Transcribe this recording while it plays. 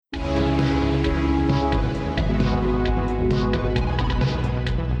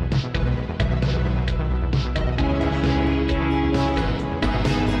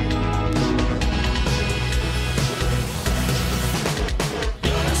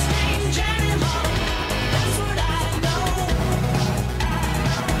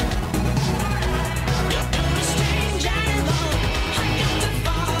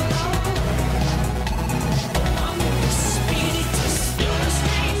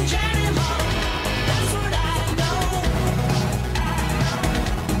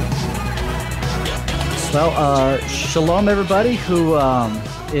Well, shalom, everybody who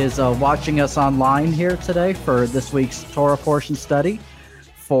is watching us online here today for this week's Torah Portion study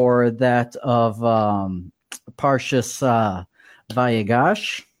for that of Parshas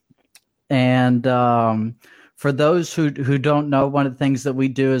Vayigash. And for those who don't know, one of the things that we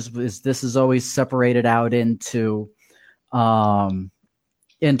do is this is always separated out into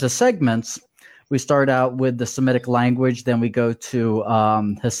segments. We start out with the Semitic language, then we go to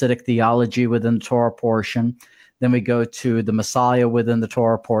Hasidic theology within the Torah portion, then we go to the Messiah within the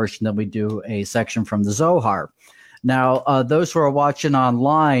Torah portion, then we do a section from the Zohar. Now, those who are watching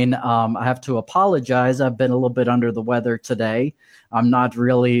online, I have to apologize. I've been a little bit under the weather today. I'm not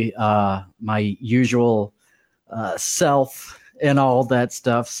really my usual self and all that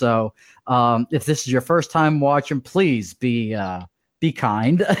stuff. So if this is your first time watching, please be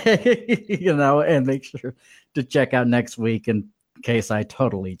kind, and make sure to check out next week in case I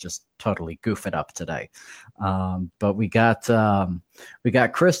totally goof it up today. But we got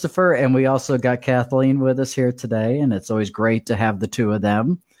Christopher and we also got Kathleen with us here today, and it's always great to have the two of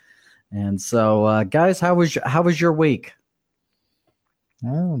them. And so, guys, how was your week?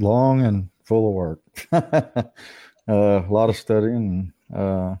 Long and full of work. A lot of studying,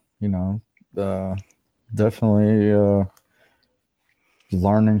 definitely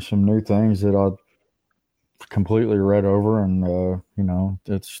learning some new things that I completely read over, and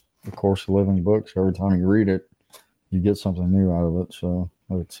it's the course of living books. Every time you read it, you get something new out of it. So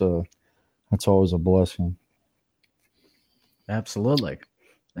it's always a blessing. Absolutely.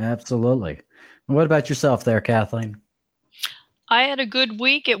 What about yourself there, Kathleen? I had a good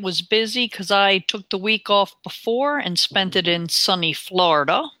week. It was busy because I took the week off before and spent it in sunny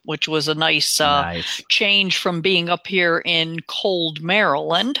Florida, which was a nice change from being up here in cold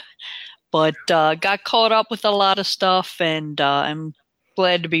Maryland. But got caught up with a lot of stuff, and I'm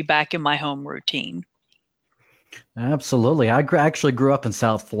glad to be back in my home routine. Absolutely. I actually grew up in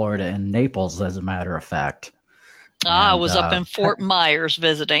South Florida, in Naples, as a matter of fact. I was up in Fort Myers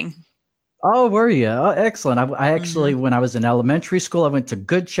visiting. Oh, were you? Oh, excellent. I actually, when I was in elementary school, I went to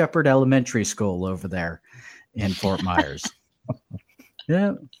Good Shepherd Elementary School over there in Fort Myers.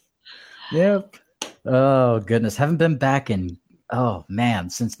 Yep. Oh, goodness. Haven't been back since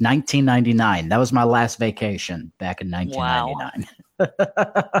 1999. That was my last vacation back in 1999.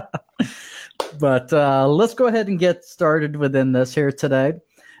 Wow. But let's go ahead and get started within this here today.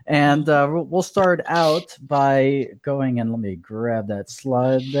 And we'll start out by going, and let me grab that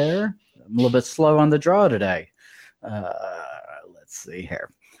slide there. I'm a little bit slow on the draw today. Let's see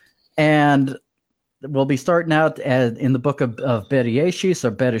here. And we'll be starting out in the book of Bereshit,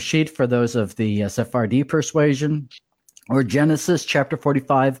 or Bereshit for those of the Sephardi persuasion, or Genesis chapter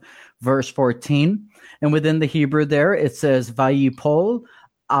 45, verse 14. And within the Hebrew there, it says, Vayipol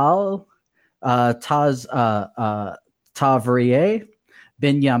al Tavrieh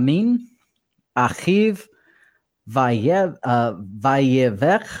Binyamin Achiv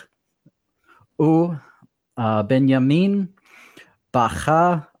Vayevech Benjamin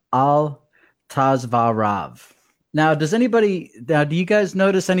Bacha al Tazvarav. Now, do you guys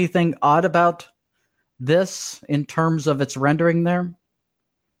notice anything odd about this in terms of its rendering there?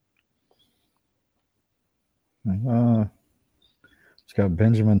 It's got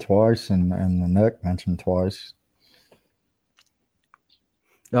Benjamin twice and the neck mentioned twice.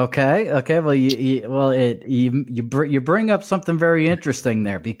 Okay. Well, you bring up something very interesting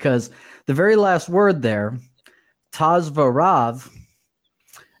there, because the very last word there, Tazvarav,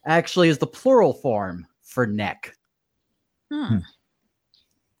 actually is the plural form for neck.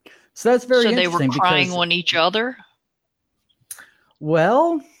 So that's very interesting. So they were crying on each other?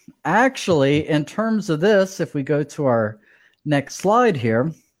 Well, actually, in terms of this, if we go to our next slide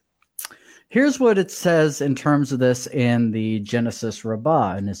here, here's what it says in terms of this in the Genesis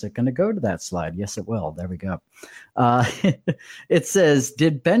Rabbah. And is it going to go to that slide? Yes, it will. There we go. It says,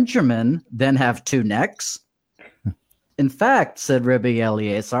 did Benjamin then have two necks? In fact, said Rabbi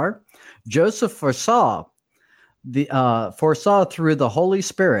Eliezer, Joseph foresaw through the Holy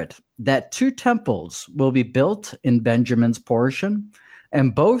Spirit that two temples will be built in Benjamin's portion,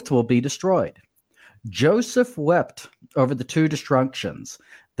 and both will be destroyed. Joseph wept over the two destructions,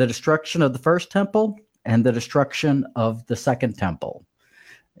 the destruction of the first temple and the destruction of the second temple,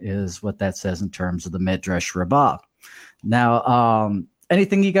 is what that says in terms of the Midrash Rabbah. Now,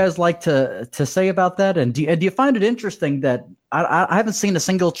 anything you guys like to say about that? And do you find it interesting that I haven't seen a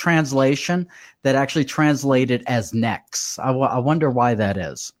single translation that actually translated as necks? I wonder why that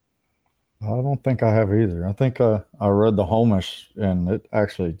is. I don't think I have either. I think I read the Homish, and it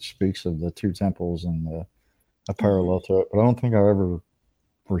actually speaks of the two temples and a parallel to it, but I don't think I ever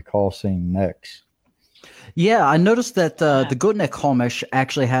recall seeing necks. Yeah, I noticed that the Gutnick Chumash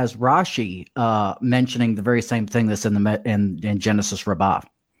actually has Rashi mentioning the very same thing that's in Genesis Rabbah.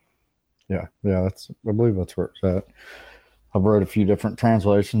 Yeah, I believe that's where it's at. I've read a few different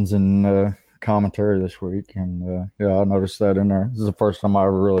translations and commentary this week, and I noticed that in there. This is the first time I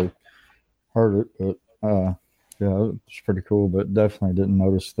ever really heard it, but it's pretty cool. But definitely didn't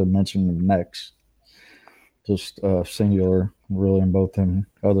notice the mention of necks, just singular, really, in both them,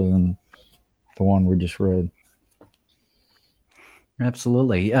 other than the one we just read.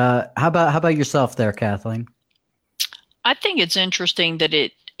 Absolutely. How about yourself there, Kathleen? I think it's interesting that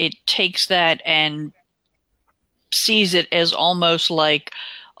it takes that and sees it as almost like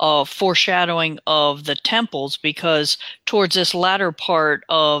a foreshadowing of the temples, because towards this latter part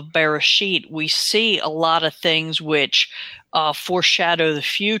of Bereshit, we see a lot of things which foreshadow the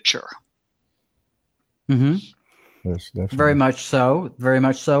future. Mm-hmm. Yes, definitely. Very much so. Very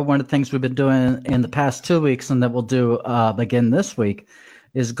much so. One of the things we've been doing in the past 2 weeks, and that we'll do again this week,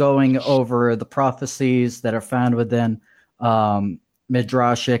 is going over the prophecies that are found within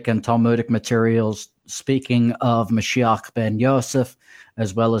Midrashic and Talmudic materials, speaking of Mashiach ben Yosef,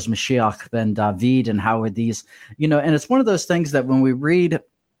 as well as Mashiach ben David, and how are these, and it's one of those things that when we read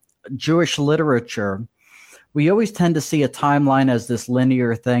Jewish literature, we always tend to see a timeline as this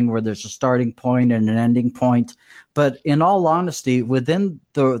linear thing where there's a starting point and an ending point. But in all honesty, within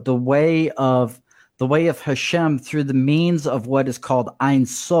the way of Hashem, through the means of what is called Ein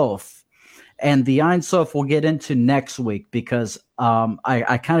Sof, and the Ein Sof we'll get into next week, because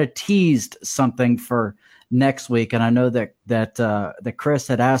I kind of teased something for next week, and I know that Chris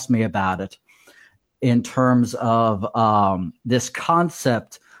had asked me about it in terms of this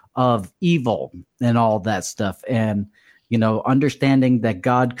concept of evil and all that stuff, and understanding that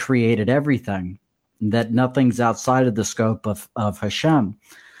God created everything, that nothing's outside of the scope of Hashem.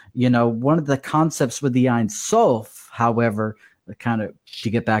 One of the concepts with the Ein Sof, however, kind of to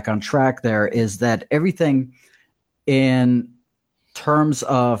get back on track there, is that everything in terms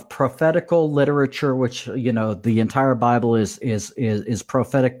of prophetical literature, which the entire Bible is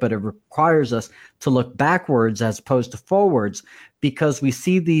prophetic, but it requires us to look backwards as opposed to forwards, because we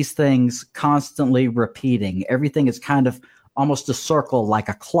see these things constantly repeating. Everything is kind of almost a circle, like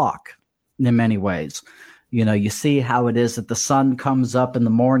a clock in many ways. You see how it is that the sun comes up in the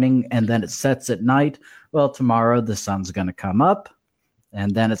morning and then it sets at night. Well, tomorrow the sun's going to come up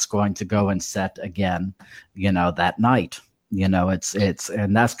and then it's going to go and set again, that night. And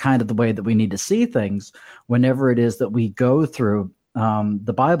that's kind of the way that we need to see things whenever it is that we go through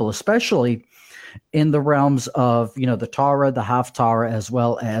the Bible, especially in the realms of, the Torah, the Haftarah, as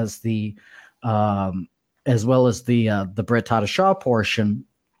well as the Brit Hadashah portion.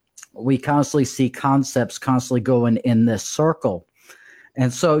 We constantly see concepts constantly going in this circle.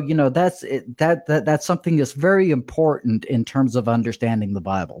 And so, that's it, that's something that's very important in terms of understanding the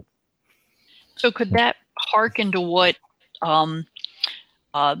Bible. So could that hearken to what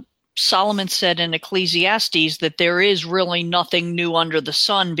Solomon said in Ecclesiastes, that there is really nothing new under the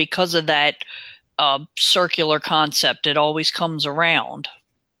sun because of that circular concept? It always comes around.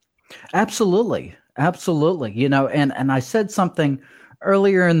 Absolutely. And I said something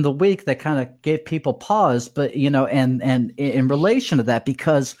earlier in the week that kind of gave people pause, but, and in relation to that,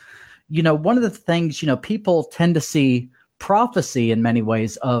 because, one of the things, people tend to see prophecy in many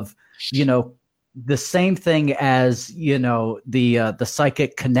ways of, the same thing as, the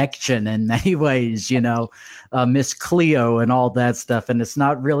psychic connection in many ways, Miss Cleo and all that stuff. And it's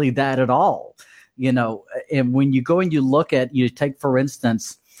not really that at all, and when you go and you look at, you take, for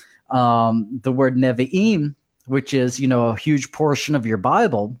instance, the word Nevi'im, which is, a huge portion of your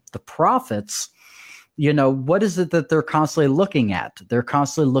Bible, the prophets, what is it that they're constantly looking at? They're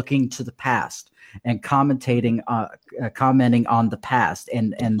constantly looking to the past and commenting on the past,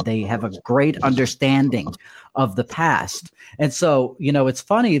 and they have a great understanding of the past. And so, it's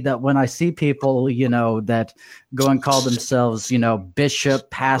funny that when I see people, that go and call themselves, bishop,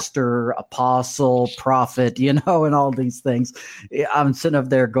 pastor, apostle, prophet, and all these things, I'm sitting up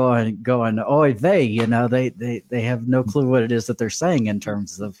there going, oy vey, they have no clue what it is that they're saying in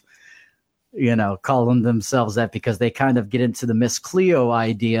terms of, calling themselves that, because they kind of get into the Miss Cleo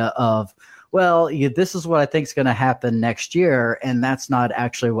idea of, well, this is what I think is going to happen next year, and that's not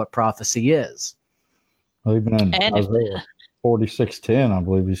actually what prophecy is. Well, even in Isaiah 46:10, I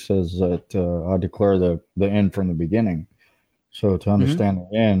believe he says that I declare the end from the beginning. So to understand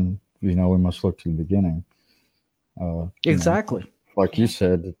the end, we must look to the beginning. Exactly. Like you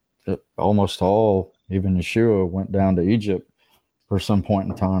said, almost all, even Yeshua, went down to Egypt for some point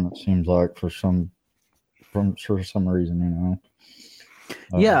in time. It seems like for some reason,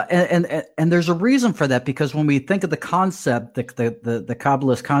 Yeah, and there's a reason for that, because when we think of the concept, the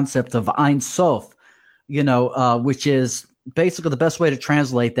Kabbalist concept of Ein Sof, which is basically the best way to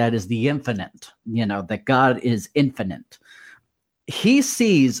translate that is the infinite, that God is infinite. He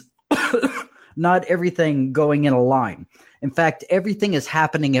sees not everything going in a line. In fact, everything is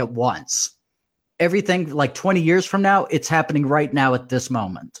happening at once. Everything, like 20 years from now, it's happening right now at this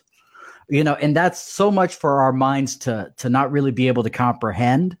moment. And that's so much for our minds to not really be able to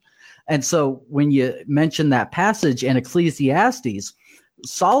comprehend. And so when you mention that passage in Ecclesiastes,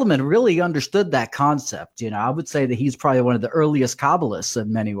 Solomon really understood that concept. I would say that he's probably one of the earliest Kabbalists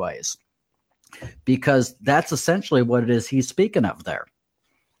in many ways, because that's essentially what it is he's speaking of there.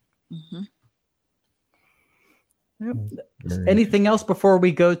 Mm-hmm. Yep. Anything else before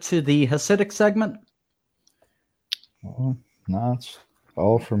we go to the Hasidic segment? No, it's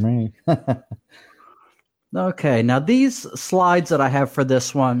all for me. Okay, now these slides that I have for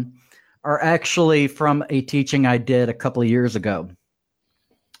this one are actually from a teaching I did a couple of years ago.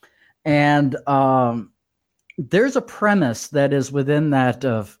 And there's a premise that is within that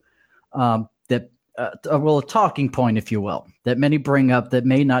of a talking point, if you will, that many bring up that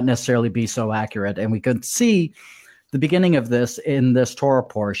may not necessarily be so accurate. And we can see the beginning of this in this Torah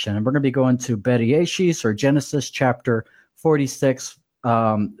portion. And we're going to be going to Bereshis, or Genesis chapter 46,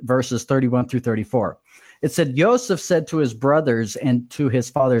 verses 31 through 34. It said, Joseph said to his brothers and to his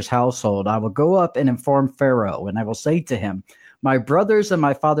father's household, I will go up and inform Pharaoh, and I will say to him, my brothers and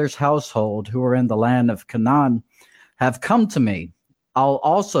my father's household who are in the land of Canaan have come to me. I'll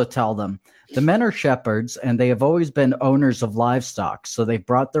also tell them, the men are shepherds, and they have always been owners of livestock, so they've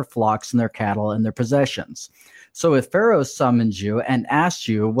brought their flocks and their cattle and their possessions. So if Pharaoh summons you and asks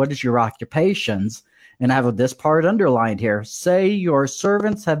you, what is your occupations? And I have this part underlined here. Say your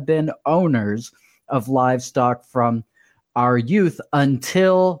servants have been owners of livestock from our youth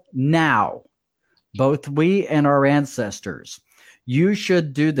until now, both we and our ancestors. You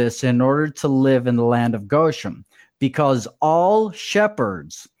should do this in order to live in the land of Goshen, because all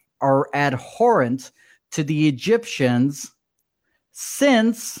shepherds are abhorrent to the Egyptians,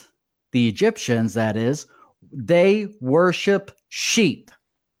 since the Egyptians, that is, they worship sheep.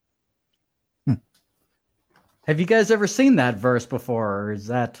 Have you guys ever seen that verse before, or is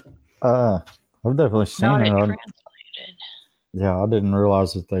that? I've definitely seen it. Translated. Yeah, I didn't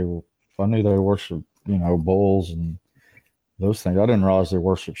realize that I knew they worship, bulls and those things. I didn't realize they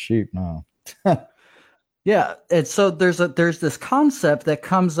worship sheep. No. Yeah, and so there's this concept that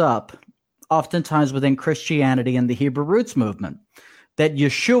comes up oftentimes within Christianity and the Hebrew roots movement, that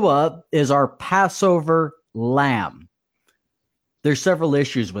Yeshua is our Passover lamb. There's several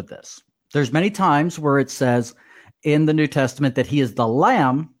issues with this. There's many times where it says in the New Testament that he is the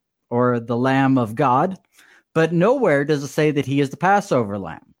lamb, or the Lamb of God, but nowhere does it say that he is the Passover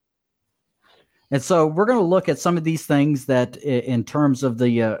lamb. And so we're going to look at some of these things that, in terms of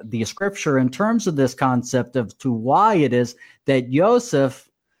the scripture, in terms of this concept of to why it is that Joseph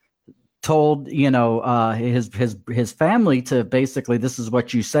told his family to basically, this is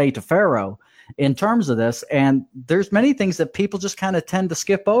what you say to Pharaoh in terms of this. And there's many things that people just kind of tend to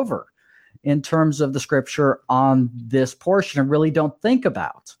skip over in terms of the scripture on this portion and really don't think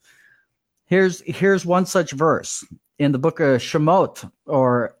about. Here's one such verse in the book of Shemot,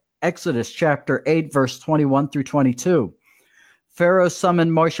 or Exodus chapter 8, verse 21 through 22. Pharaoh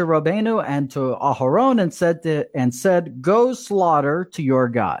summoned Moshe Rabbeinu and to Aharon and said, go slaughter to your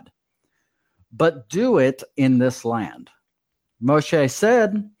God, but do it in this land. Moshe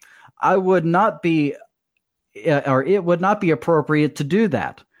said, it would not be appropriate to do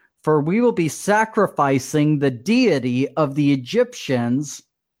that, for we will be sacrificing the deity of the Egyptians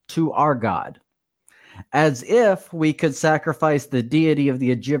to our God, as if we could sacrifice the deity of the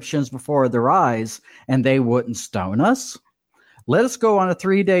Egyptians before their eyes and they wouldn't stone us. Let us go on a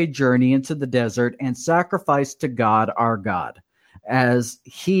 3-day journey into the desert and sacrifice to God, our God, as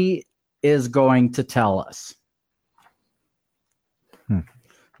he is going to tell us.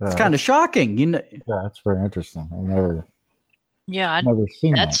 It's kind of shocking. Yeah, that's very interesting. I've never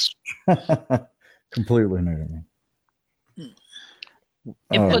seen that. Completely new to me.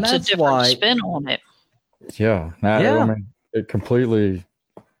 It puts a different spin on it. Yeah. I mean, it completely.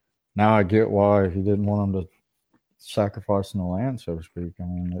 Now I get why he didn't want them to sacrifice in the land, so to speak. I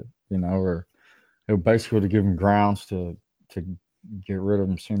mean, or it basically to give him grounds to get rid of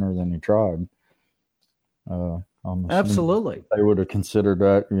him sooner than he tried. Absolutely, they would have considered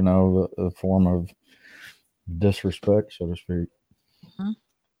that, a form of disrespect, so to speak.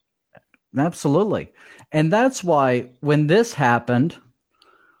 Mm-hmm. Absolutely, and that's why when this happened.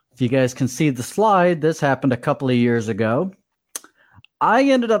 If you guys can see the slide, this happened a couple of years ago. I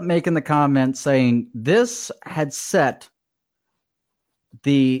ended up making the comment saying this had set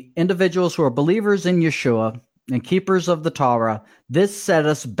the individuals who are believers in Yeshua and keepers of the Torah, this set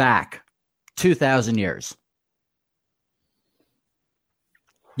us back 2,000 years.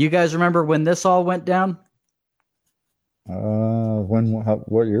 You guys remember when this all went down?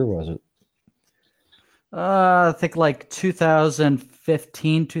 What year was it? I think like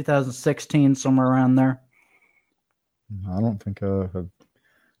 2015, 2016, somewhere around there. I don't think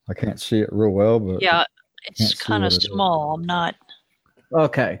I can't see it real well, but yeah, it's kind of small. I'm not.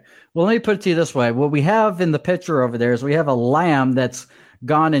 Okay. Well, let me put it to you this way. What we have in the picture over there is we have a lamb that's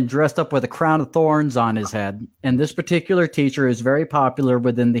gone and dressed up with a crown of thorns on his head. And this particular teacher is very popular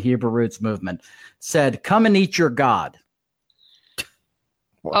within the Hebrew Roots movement. Said, "Come and eat your God."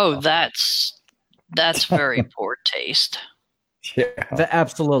 Wow. Oh, that's very poor taste. Yeah.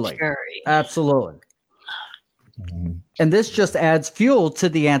 Absolutely. Very. Absolutely. And this just adds fuel to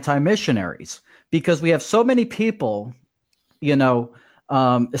the anti-missionaries because we have so many people,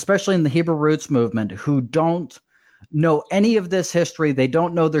 especially in the Hebrew Roots movement, who don't know any of this history. They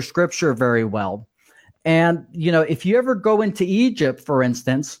don't know their scripture very well. And, if you ever go into Egypt, for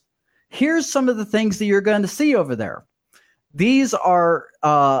instance, here's some of the things that you're going to see over there. These are,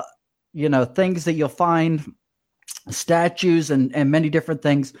 things that you'll find, statues and many different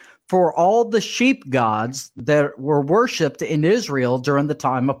things for all the sheep gods that were worshipped in Israel during the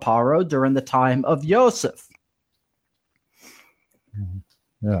time of Paro, during the time of Joseph.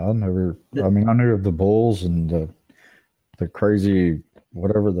 Yeah, I knew of the bulls and the crazy,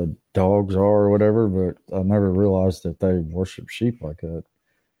 whatever the dogs are or whatever, but I never realized that they worship sheep like that.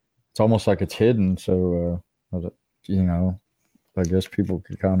 It's almost like it's hidden. So, I guess people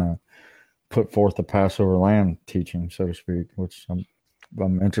could kind of put forth the Passover lamb teaching, so to speak, which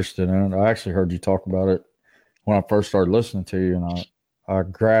I'm interested in it. I actually heard you talk about it when I first started listening to you, and I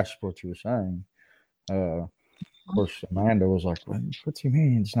grasped what you were saying. Of course, Amanda was like, "What's he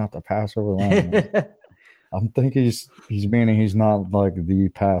mean? It's not the Passover lamb." I'm thinking he's meaning he's not like the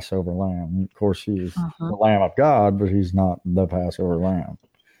Passover lamb. Of course, he is the Lamb of God, but he's not the Passover lamb.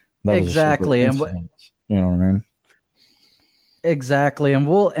 Exactly, and you know what I mean. Exactly, and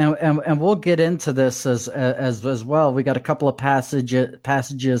we'll get into this as well. We got a couple of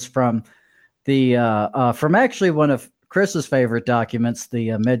passages from the from actually one of Chris's favorite documents, the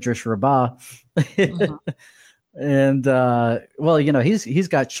Medrash Rabbah, and he's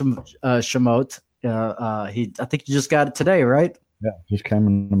got Shemot. I think you just got it today, right? Yeah, just came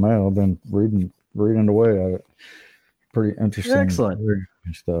in the mail. I've been reading away at it. Pretty interesting. Excellent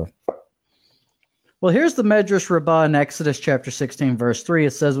stuff. Well, here's the Medrash Rabbah in Exodus chapter 16, verse 3.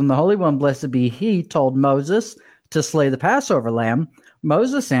 It says, "When the Holy One, blessed be he, told Moses to slay the Passover lamb,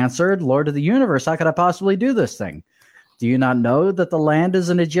 Moses answered, 'Lord of the universe, how could I possibly do this thing? Do you not know that the land is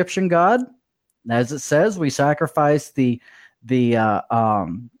an Egyptian god? As it says, we sacrifice the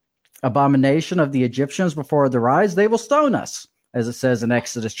abomination of the Egyptians before their eyes. They will stone us,' as it says in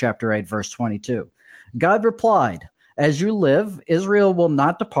Exodus chapter 8, verse 22. God replied, 'As you live, Israel will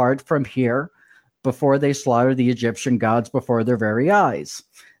not depart from here before they slaughter the Egyptian gods before their very eyes,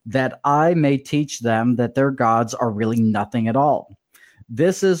 that I may teach them that their gods are really nothing at all.'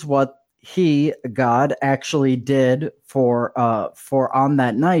 This is what God actually did for on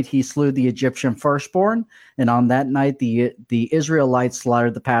that night. He slew the Egyptian firstborn, and on that night the Israelites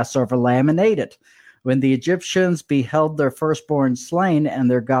slaughtered the Passover lamb and ate it. When the Egyptians beheld their firstborn slain and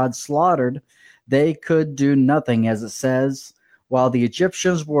their gods slaughtered, they could do nothing, as it says, while the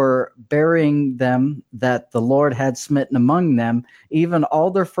Egyptians were burying them that the Lord had smitten among them, even all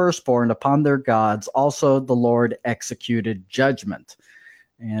their firstborn upon their gods, also the Lord executed judgment."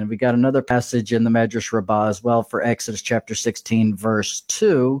 And we got another passage in the Medrash Rabbah as well for Exodus chapter 16, verse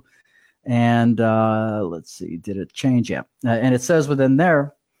 2. And let's see, did it change? Yeah. And it says within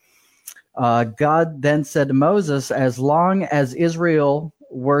there, God then said to Moses, "As long as Israel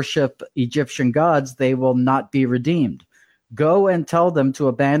worship Egyptian gods, they will not be redeemed. Go and tell them to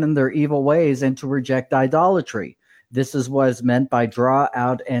abandon their evil ways and to reject idolatry. This is what is meant by draw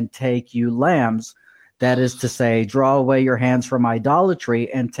out and take you lambs. That is to say, draw away your hands from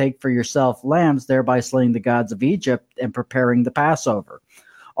idolatry and take for yourself lambs, thereby slaying the gods of Egypt and preparing the Passover.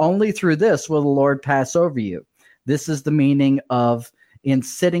 Only through this will the Lord pass over you. This is the meaning of in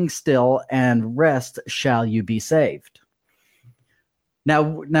sitting still and rest shall you be saved."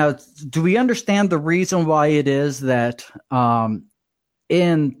 Now, do we understand the reason why it is that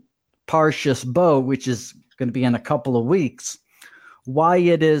in Parshas Bo, which is going to be in a couple of weeks, why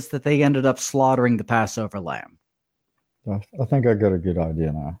it is that they ended up slaughtering the Passover lamb? I think I got a good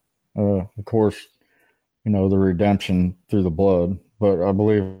idea now. Of course, the redemption through the blood, but I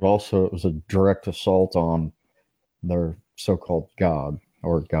believe also it was a direct assault on their so-called God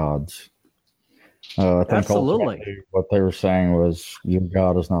or gods. I think ultimately what they were saying was, your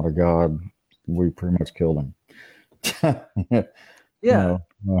God is not a God. We pretty much killed him. Yeah.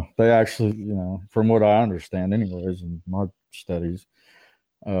 They actually, from what I understand anyways in my studies,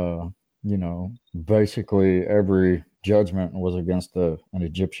 basically every judgment was against an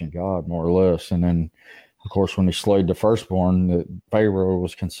Egyptian god, more or less. And then, of course, when he slayed the firstborn, Pharaoh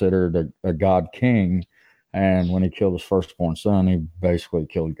was considered a god king. And when he killed his firstborn son, he basically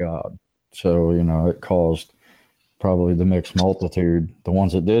killed God. So, it caused probably the mixed multitude, the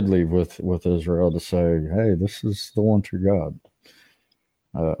ones that did leave with Israel, to say, hey, this is the one true God.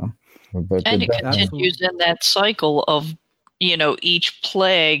 And it continues in that cycle of, each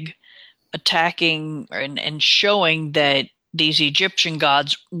plague attacking and showing that these Egyptian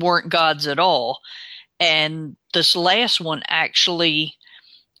gods weren't gods at all. And this last one actually,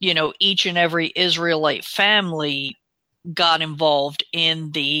 each and every Israelite family got involved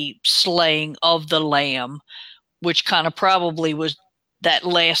in the slaying of the lamb, which kind of probably was that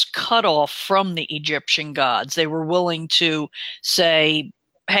last cutoff from the Egyptian gods. They were willing to say,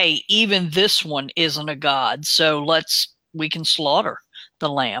 hey, even this one isn't a god, so we can slaughter the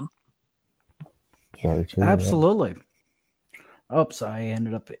lamb. Absolutely. Oops, I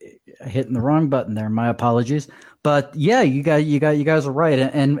ended up hitting the wrong button there. My apologies. But yeah, you guys are right.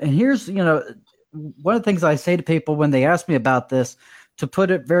 And here's, one of the things I say to people when they ask me about this, to put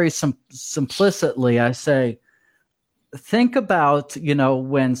it very simplistically, I say, think about,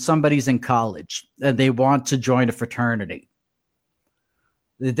 when somebody's in college and they want to join a fraternity.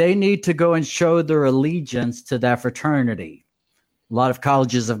 They need to go and show their allegiance to that fraternity. A lot of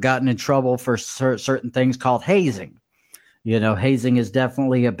colleges have gotten in trouble for certain things called hazing. Hazing is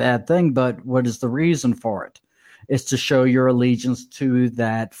definitely a bad thing, but what is the reason for it? It's to show your allegiance to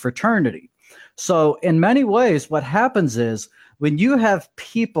that fraternity. So in many ways, what happens is when you have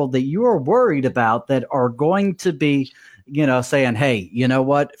people that you are worried about that are going to be, saying, hey, you know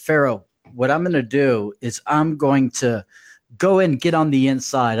what, Pharaoh, what I'm going to do is I'm going to go and get on the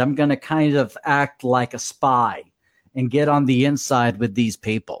inside. I'm going to kind of act like a spy and get on the inside with these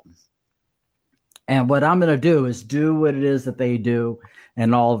people. And what I'm going to do is do what it is that they do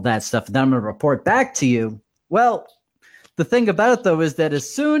and all of that stuff. And then I'm going to report back to you. Well, the thing about it, though, is that as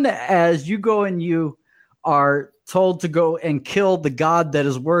soon as you go and you are told to go and kill the god that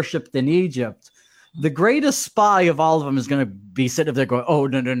is worshipped in Egypt, the greatest spy of all of them is going to be sitting there going, oh,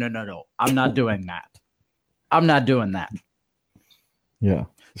 no. I'm not doing that. I'm not doing that. Yeah.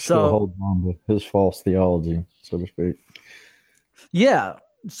 Still hold on to his false theology, so to speak. Yeah.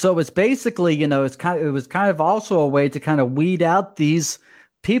 So it's basically, it was kind of also a way to kind of weed out these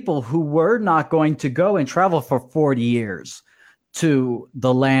people who were not going to go and travel for 40 years to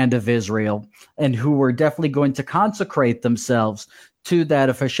the land of Israel and who were definitely going to consecrate themselves to that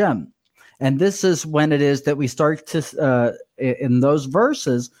of Hashem. And this is when it is that we start to, in those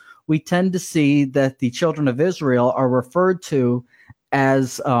verses, we tend to see that the children of Israel are referred to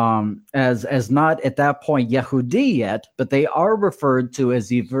as not at that point Yehudi yet, but they are referred to as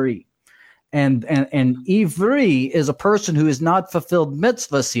Ivri. And Ivri is a person who has not fulfilled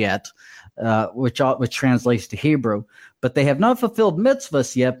mitzvahs yet, which translates to Hebrew, but they have not fulfilled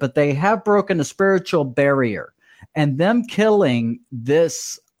mitzvahs yet, but they have broken a spiritual barrier. And them killing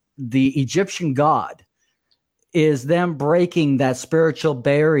the Egyptian god, is them breaking that spiritual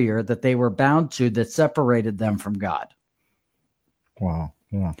barrier that they were bound to that separated them from God. Wow.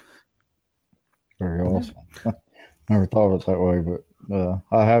 Yeah. Very awesome. Never thought of it that way, but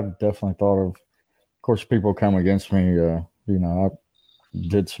I have definitely thought of course, people come against me. I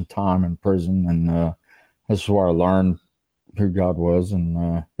did some time in prison, and this is where I learned who God was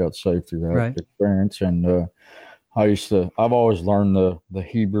and got saved through that experience. And I've always learned the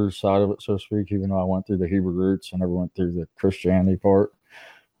Hebrew side of it, so to speak, even though I went through the Hebrew roots. I never went through the Christianity part.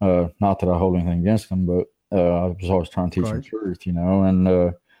 Not that I hold anything against them, but I was always trying to teach them truth, and,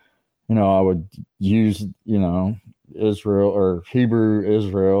 I would use, Israel or Hebrew,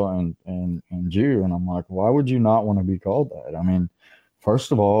 Israel and Jew. And I'm like, why would you not want to be called that? I mean,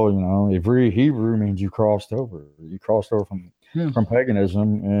 first of all, every Hebrew means you crossed over. You crossed over from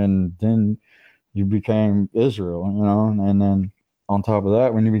paganism, and then you became Israel, and then on top of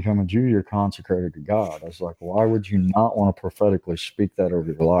that, when you become a Jew, you're consecrated to God. I was like, why would you not want to prophetically speak that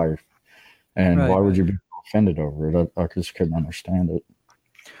over your life? And why would you be offended over it? I just couldn't understand it.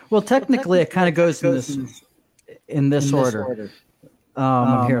 Well, technically, it kind of goes in this order.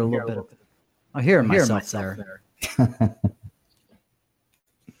 I'm here a little bit. I hear myself there.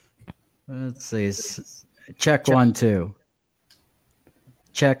 Let's see. Check 1, 2.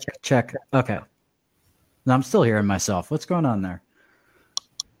 Check. Okay. No, I'm still hearing myself. What's going on there?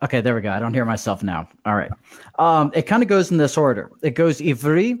 Okay, there we go. I don't hear myself now. All right. It kind of goes in this order. It goes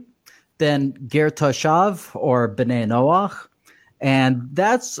Ivri, then Ger Toshav or B'nai Noach. And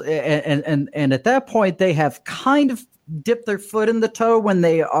that's and at that point they have kind of dipped their foot in the toe when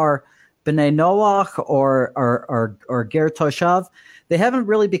they are B'nai Noach or Ger Toshav. They haven't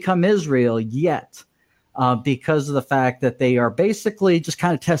really become Israel yet because of the fact that they are basically just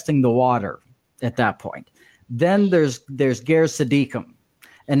kind of testing the water at that point. Then there's Ger Tzadikim,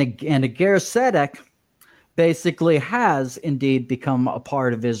 and a Ger Tzedek basically has indeed become a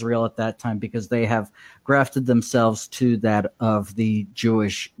part of Israel at that time because they have grafted themselves to that of the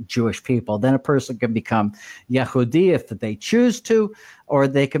Jewish people. Then a person can become Yehudi if they choose to, or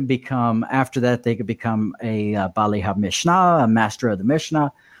they can become, after that, they could become a Bali HaMishnah, a master of the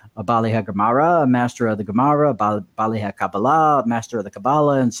Mishnah, a Bali HaGemara, a master of the Gemara, a Bali HaKabbalah, a master of the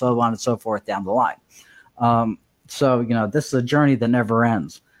Kabbalah, and so on and so forth down the line. So, this is a journey that never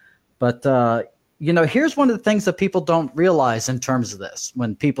ends. But, here's one of the things that people don't realize in terms of this.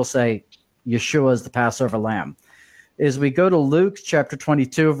 When people say Yeshua is the Passover lamb, is we go to Luke chapter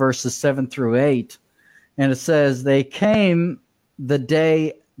 22, verses 7 through 8, and it says, then came the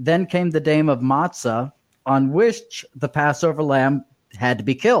day of Matzah on which the Passover lamb had to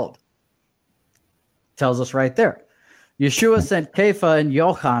be killed. Tells us right there. Yeshua sent Kepha and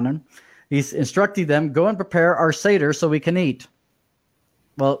Yochanan. He's instructing them, go and prepare our Seder so we can eat.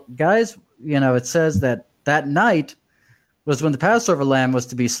 Well, guys, it says that night was when the Passover lamb was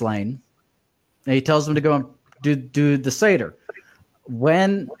to be slain. And he tells them to go and do the Seder.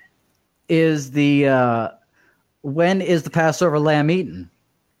 When is the Passover lamb eaten?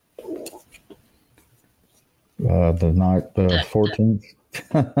 The night, the 14th,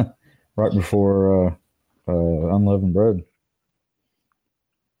 right before unleavened bread.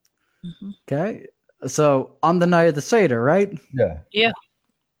 Okay, so on the night of the Seder, right? Yeah.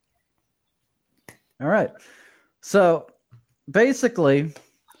 All right. So basically,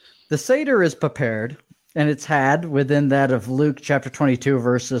 the Seder is prepared, and it's had within that of Luke chapter 22,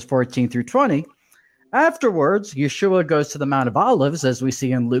 verses 14 through 20. Afterwards, Yeshua goes to the Mount of Olives, as we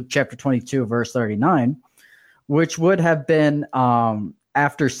see in Luke chapter 22, verse 39, which would have been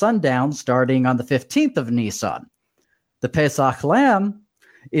after sundown, starting on the 15th of Nisan. The Pesach lamb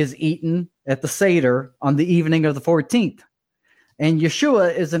is eaten at the Seder on the evening of the 14th. And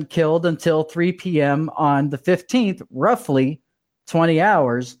Yeshua isn't killed until 3 p.m. on the 15th, roughly 20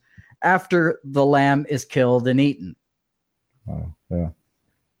 hours after the lamb is killed and eaten. Oh, yeah.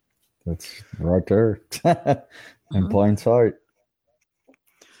 That's right there in plain sight.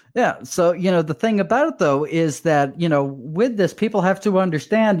 Yeah. So, the thing about it, though, is that, with this, people have to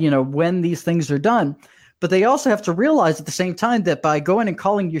understand, when these things are done. But they also have to realize at the same time that by going and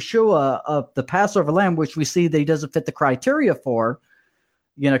calling Yeshua the Passover lamb, which we see that he doesn't fit the criteria for,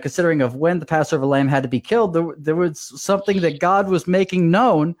 considering of when the Passover lamb had to be killed, there was something that God was making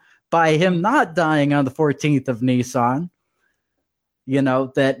known by him not dying on the 14th of Nisan,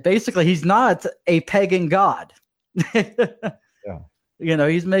 that basically he's not a pagan God. Yeah.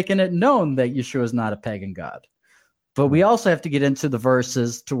 He's making it known that Yeshua is not a pagan God. But we also have to get into the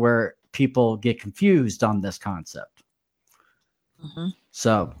verses to where people get confused on this concept.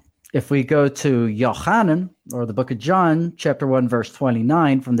 So if we go to Yochanan, or the book of John, chapter 1, verse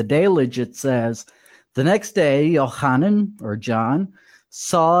 29, from the Deluge, it says, the next day, Yochanan, or John,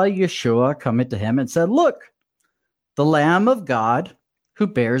 saw Yeshua coming to him and said, look, the Lamb of God who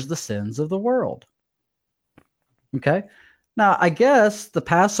bears the sins of the world. Okay. Now, I guess the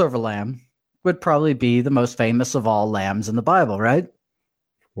Passover lamb would probably be the most famous of all lambs in the Bible, right?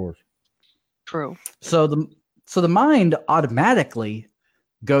 Of course. True. So the mind automatically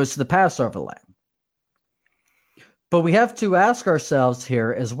goes to the Passover lamb. But we have to ask ourselves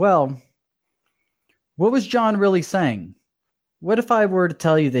here as well, what was John really saying? What if I were to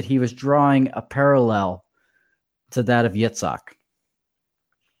tell you that he was drawing a parallel to that of Yitzhak?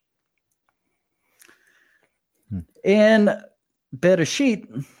 In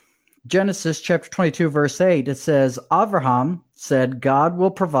Bereshit, Genesis chapter 22, verse 8, it says, Abraham said, God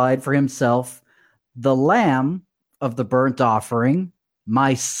will provide for himself the lamb of the burnt offering,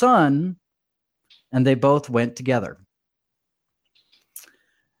 my son, and they both went together.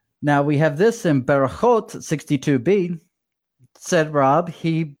 Now we have this in Berachot 62b. Said Rob,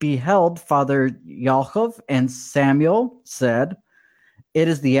 he beheld Father Yaakov, and Samuel said, it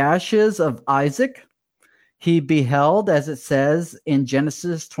is the ashes of Isaac. He beheld, as it says in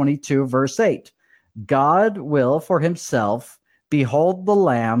Genesis 22, verse 8, God will for himself behold the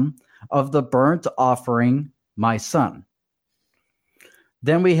lamb of the burnt offering, my son.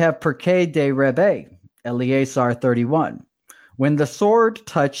 Then we have Perkei de Rebbe, Eleazar 31. When the sword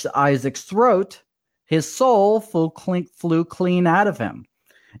touched Isaac's throat, his soul flew clean out of him.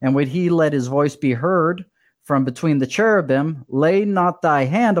 And when he let his voice be heard from between the cherubim, lay not thy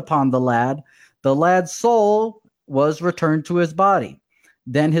hand upon the lad's soul was returned to his body.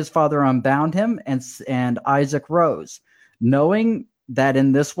 Then his father unbound him, and Isaac rose, knowing that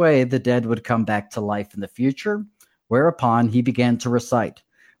in this way the dead would come back to life in the future, whereupon he began to recite,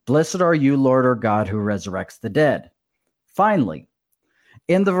 Blessed are you, Lord our God, who resurrects the dead. Finally,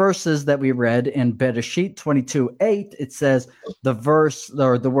 in the verses that we read in Bereshit 22:8, it says the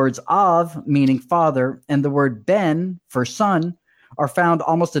words Av, meaning father, and the word Ben, for son, are found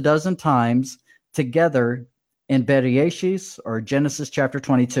almost a dozen times together in Bereshit, or Genesis chapter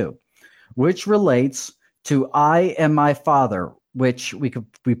 22, which relates to I and my father, which we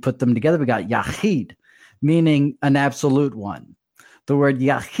put them together. We got Yachid, meaning an absolute one. The word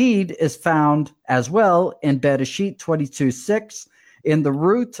Yachid is found as well in Bereshit 22:6 in the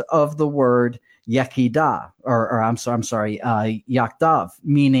root of the word Yakidah, Yakdav,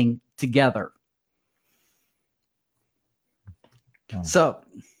 meaning together. Oh. So,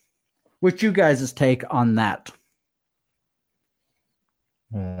 what's you guys' take on that?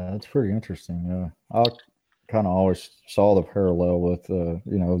 That's pretty interesting. I kind of always saw the parallel with, of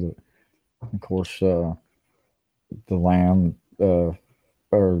course, the lamb, the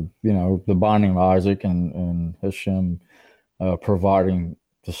binding of Isaac and Hashem providing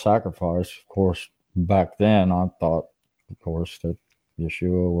the sacrifice. Of course, back then I thought, of course, that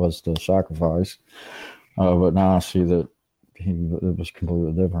Yeshua was the sacrifice, but now I see that it was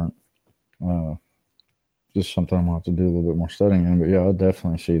completely different. Just something I'm going to have to do a little bit more studying in, but yeah, I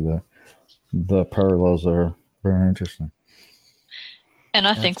definitely see the parallels there. Very interesting. And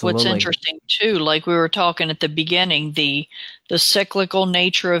I think What's interesting too, like we were talking at the beginning, the cyclical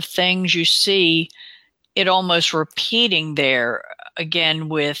nature of things, you see it almost repeating there again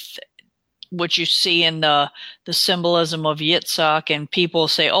with what you see in the symbolism of Yitzhak, and people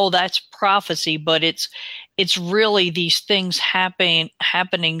say, oh, that's prophecy, but it's really these things happening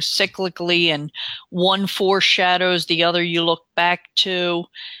cyclically, and one foreshadows the other you look back to,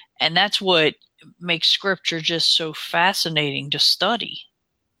 and that's what makes scripture just so fascinating to study.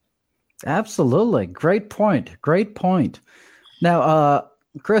 Absolutely. Great point. Now,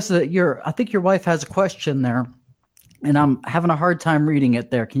 Chris, I think your wife has a question there, and I'm having a hard time reading it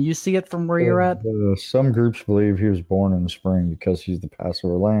there. Can you see it from where you're at? Some groups believe he was born in the spring because he's the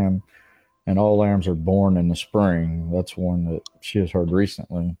Passover lamb, and all lambs are born in the spring. That's one that she has heard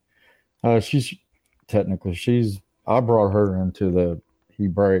recently. I brought her into the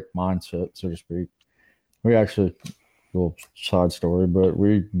Hebraic mindset, so to speak. We actually, little side story, but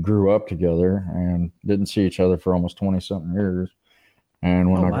we grew up together and didn't see each other for almost 20-something years.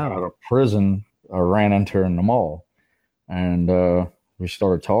 And when I got out of prison, I ran into her in the mall, and we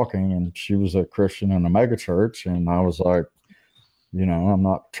started talking, and she was a Christian in a mega church, and I was like, I'm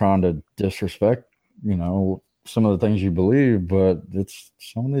not trying to disrespect, some of the things you believe, but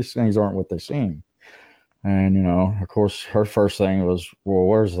some of these things aren't what they seem. And, of course, her first thing was, well,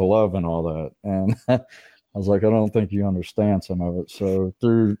 where's the love and all that? And I was like, I don't think you understand some of it. So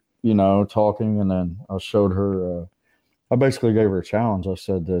through, talking, and then I showed her, I basically gave her a challenge. I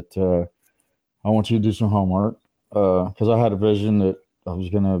said that I want you to do some homework, because I had a vision that I was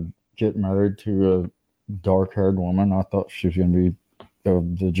going to get married to a dark-haired woman. I thought she was going to be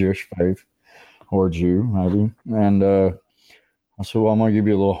of the Jewish faith, or Jew, maybe. And I said, well, I'm going to give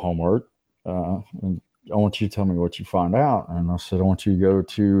you a little homework, and I want you to tell me what you find out. And I said, I want you to go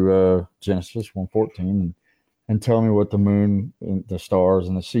to Genesis 1:14 and tell me what the moon and the stars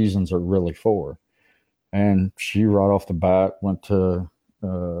and the seasons are really for. And she right off the bat went to,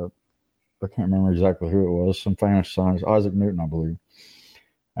 I can't remember exactly who it was, some famous scientist, Isaac Newton, I believe.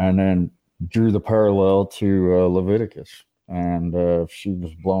 And then drew the parallel to Leviticus. And she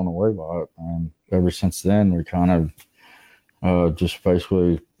was blown away by it. And ever since then, we kind of just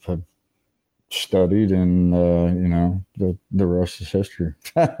basically have studied, and, the rest is history.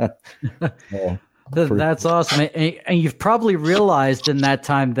 That's awesome. And you've probably realized in that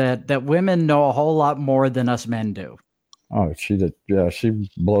time that women know a whole lot more than us men do. Oh, she did. Yeah, she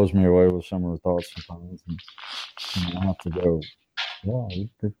blows me away with some of her thoughts sometimes. And I have to go, yeah,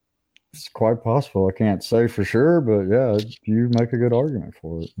 it's quite possible. I can't say for sure, but yeah, you make a good argument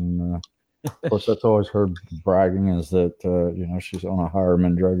for it. And of course, that's always her bragging, is that, she's on a higher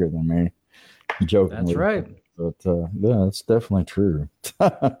Mendraga than me. Jokingly. That's right. But yeah, it's definitely true.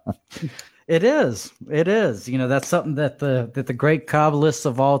 It is. That's something that the great Kabbalists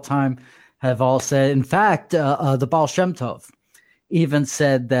of all time have all said. In fact, the Baal Shem Tov, even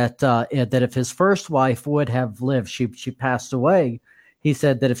said that that if his first wife would have lived, she passed away. He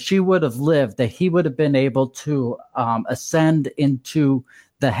said that if she would have lived, that he would have been able to ascend into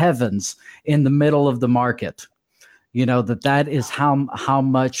the heavens in the middle of the market. That is how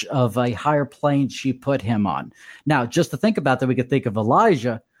much of a higher plane she put him on. Now, just to think about that, we could think of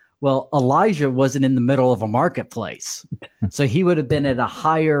Elijah. Well, Elijah wasn't in the middle of a marketplace. So he would have been at a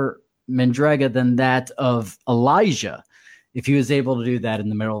higher mandrega than that of Elijah if he was able to do that in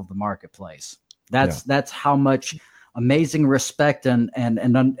the middle of the marketplace. That's how much amazing respect and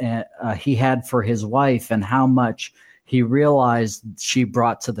he had for his wife, and how much he realized she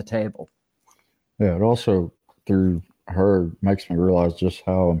brought to the table. Yeah, it also, through her, makes me realize just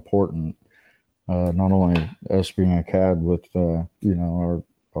how important not only us being a CAD with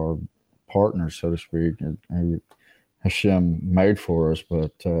our partners, so to speak, who Hashem made for us,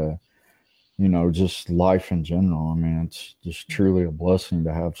 but just life in general. I mean, it's just truly a blessing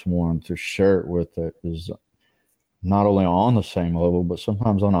to have someone to share it with that is not only on the same level, but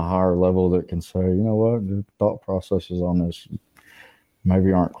sometimes on a higher level, that can say, you know what, the thought processes on this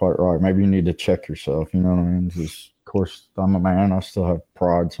maybe aren't quite right. Maybe you need to check yourself. You know what I mean? Just, of course, I'm a man. I still have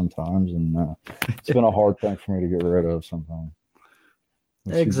pride sometimes, and it's been a hard thing for me to get rid of sometimes.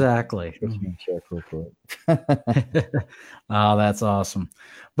 Exactly. Puts me in check real quick. Oh, that's awesome.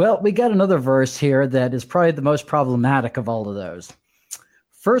 Well, we got another verse here that is probably the most problematic of all of those.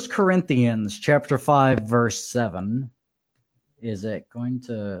 1 Corinthians chapter 5, verse 7. Is the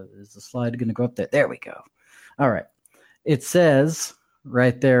slide going to go up there? There we go. All right. It says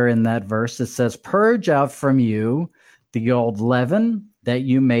right there in that verse, it says, "Purge out from you the old leaven, that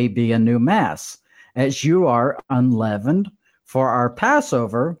you may be a new mass, as you are unleavened. For our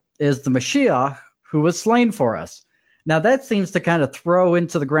Passover is the Mashiach, who was slain for us." Now that seems to kind of throw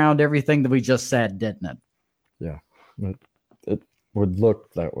into the ground everything that we just said, didn't it? Yeah, it would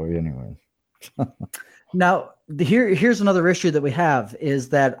look that way anyway. Now, here's another issue that we have, is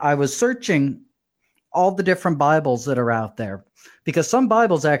that I was searching all the different Bibles that are out there, because some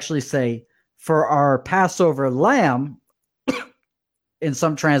Bibles actually say, "For our Passover lamb," in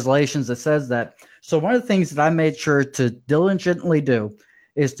some translations it says that. So one of the things that I made sure to diligently do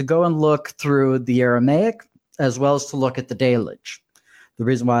is to go and look through the Aramaic as well as to look at the Dailage. The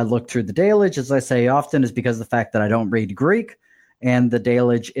reason why I look through the Dailage, as I say often, is because of the fact that I don't read Greek, and the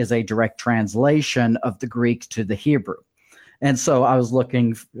Dailage is a direct translation of the Greek to the Hebrew. And so I was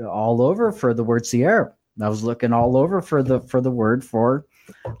looking all over for the word Sierra. I was looking all over for the word for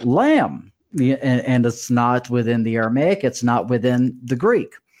lamb. And it's not within the Aramaic. It's not within the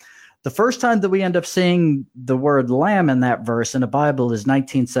Greek. The first time that we end up seeing the word lamb in that verse in the Bible is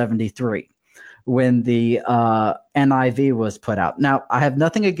 1973, when the NIV was put out. Now, I have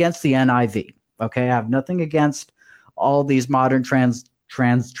nothing against the NIV. Okay, I have nothing against all these modern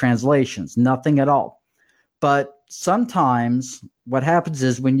translations. Nothing at all. But sometimes what happens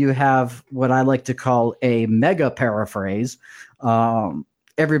is, when you have what I like to call a mega paraphrase,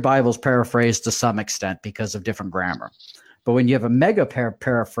 every Bible's paraphrased to some extent because of different grammar. But when you have a mega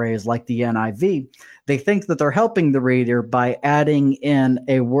paraphrase like the NIV, they think that they're helping the reader by adding in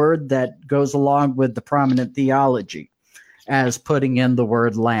a word that goes along with the prominent theology, as putting in the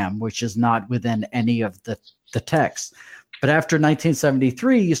word lamb, which is not within any of the text. But after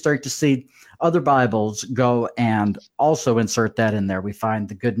 1973, you start to see other Bibles go and also insert that in there. We find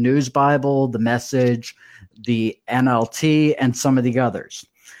the Good News Bible, the Message, the NLT, and some of the others.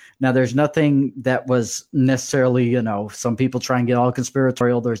 Now, there's nothing that was necessarily, some people try and get all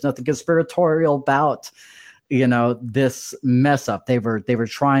conspiratorial. There's nothing conspiratorial about, this mess up. They were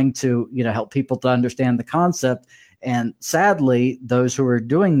trying to, help people to understand the concept. And sadly, those who were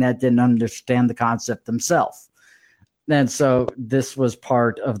doing that didn't understand the concept themselves. And so this was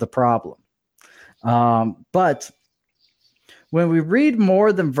part of the problem. But when we read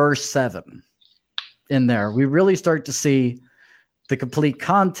more than verse 7 in there, we really start to see the complete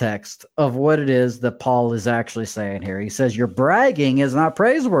context of what it is that Paul is actually saying here. He says, "Your bragging is not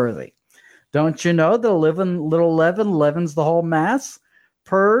praiseworthy. Don't you know that little leaven leavens the whole mass?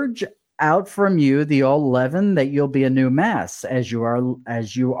 Purge out from you the old leaven, that you'll be a new mass, as you are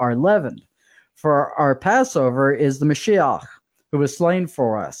leavened. For our Passover is the Mashiach, who was slain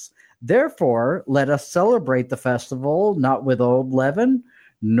for us. Therefore, let us celebrate the festival not with old leaven,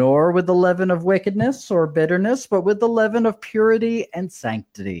 nor with the leaven of wickedness or bitterness, but with the leaven of purity and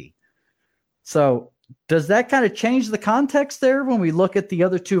sanctity." So does that kind of change the context there when we look at the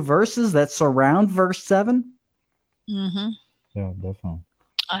other two verses that surround verse 7? Mm-hmm. Yeah, definitely.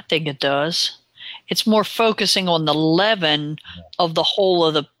 I think it does. It's more focusing on the leaven of the whole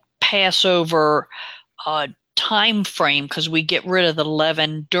of the Passover time frame, because we get rid of the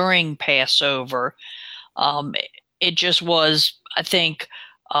leaven during Passover. It just was, I think,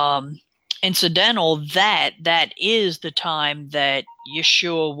 incidental that is the time that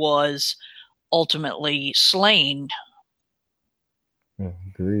Yeshua was ultimately slain. Yeah,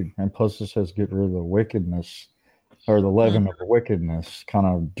 agreed. And plus it says get rid of the wickedness, or the leaven of the wickedness, kind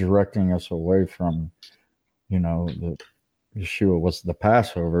of directing us away from, that Yeshua was the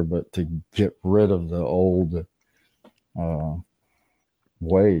Passover, but to get rid of the old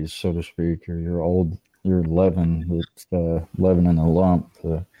ways, so to speak, or your leaven, that's leaven in the lump,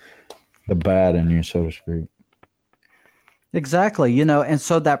 the bad in you, so to speak. Exactly, and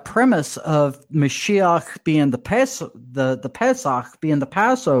so that premise of Mashiach being the Pesach being the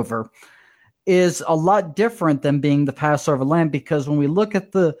Passover is a lot different than being the Passover lamb, because when we look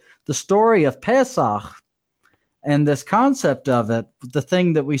at the story of Pesach and this concept of it, the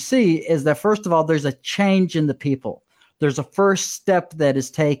thing that we see is that, first of all, there's a change in the people. There's a first step that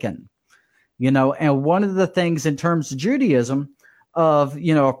is taken, and one of the things in terms of Judaism of,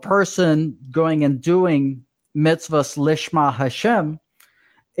 a person going and doing mitzvahs lishma Hashem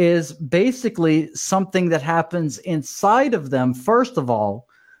is basically something that happens inside of them, first of all,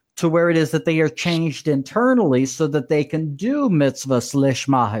 to where it is that they are changed internally so that they can do mitzvahs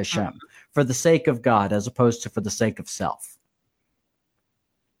lishma Hashem, for the sake of God, as opposed to for the sake of self.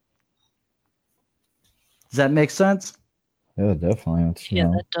 Does that make sense? Yeah, definitely.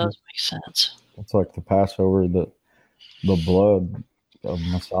 That does make sense. It's like the Passover, the blood of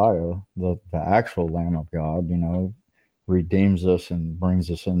Messiah, the actual Lamb of God, redeems us and brings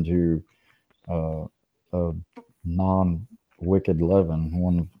us into a non-wicked leaven,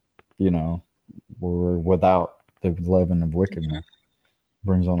 one, we're without the leaven of wickedness.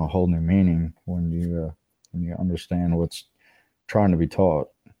 Brings on a whole new meaning when you understand what's trying to be taught.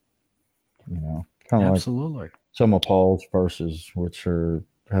 Kind of absolutely like some of Paul's verses, which were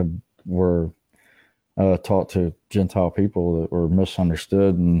taught to Gentile people that were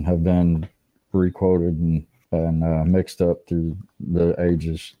misunderstood and have been requoted and mixed up through the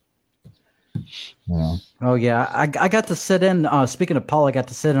ages. Oh yeah, I got to sit in. Speaking of Paul, I got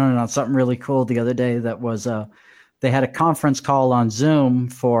to sit in on something really cool the other day. That was they had a conference call on Zoom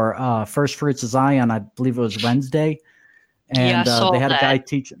for First Fruits of Zion. I believe it was Wednesday, and they had a guy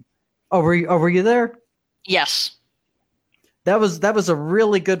teaching. Oh, were you there? Yes. That was a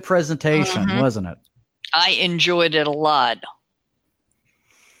really good presentation, wasn't it? I enjoyed it a lot.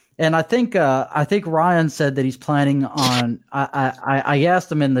 And I think Ryan said that he's planning on. I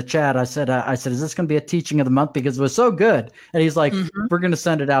asked him in the chat. I said, is this going to be a teaching of the month, because it was so good? And he's like, we're going to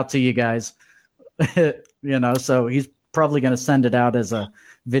send it out to you guys. So he's probably going to send it out as a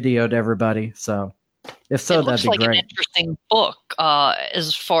video to everybody. So if so, that'd be great. It looks like an interesting book.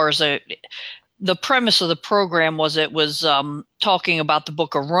 As far as the premise of the program was, it was talking about the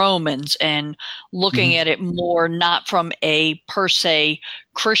book of Romans and looking at it more not from a per se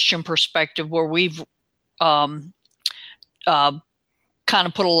Christian perspective, where we've kind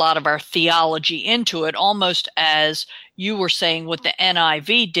of put a lot of our theology into it, almost as you were saying what the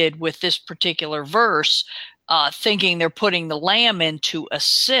NIV did with this particular verse, thinking they're putting the lamb in to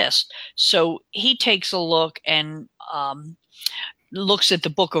assist. So he takes a look and looks at the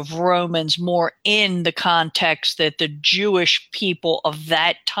book of Romans more in the context that the Jewish people of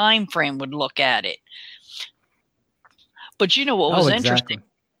that time frame would look at it. But what was interesting?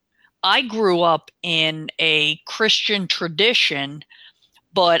 I grew up in a Christian tradition,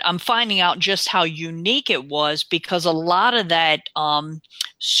 but I'm finding out just how unique it was, because a lot of that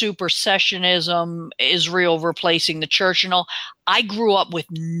supersessionism, Israel replacing the church and all, I grew up with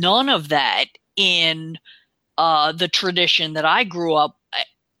none of that in the tradition that I grew up.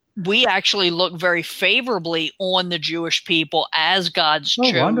 We actually look very favorably on the Jewish people as God's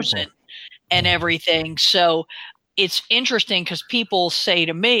chosen wonderful. And everything. So it's interesting, because people say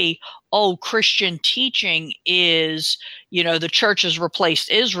to me, oh, Christian teaching is, the church has replaced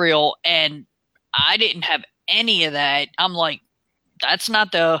Israel, and I didn't have any of that. I'm like, that's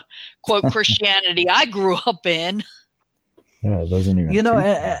not the quote Christianity I grew up in. Yeah, it doesn't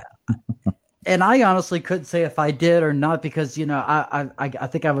even and I honestly couldn't say if I did or not, because I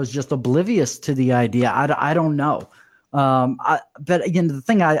think I was just oblivious to the idea. I don't know. But again, the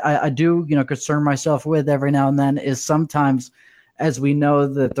thing I do concern myself with every now and then is sometimes, as we know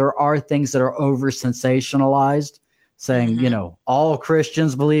that there are things that are over sensationalized, saying all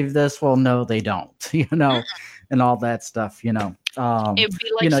Christians believe this. Well, no, they don't. And all that stuff. It'd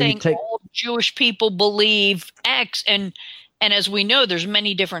be like saying all Jewish people believe X, and as we know, there's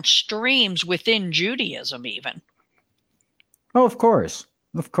many different streams within Judaism, even. Oh, of course.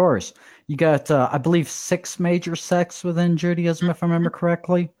 Of course. You got, I believe, 6 major sects within Judaism, if I remember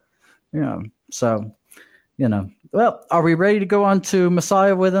correctly. So, well, are we ready to go on to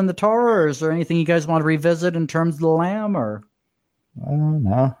Messiah within the Torah, or is there anything you guys want to revisit in terms of the Lamb? Or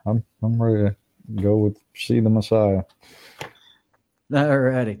no, I'm ready to go with see the Messiah.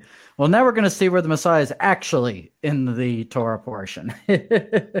 Alrighty. Well, now we're going to see where the Messiah is actually in the Torah portion.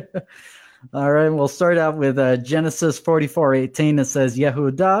 All right, we'll start out with Genesis 44:18. It says,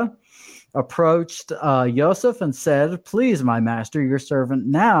 Yehudah approached Joseph and said, "Please, my master, your servant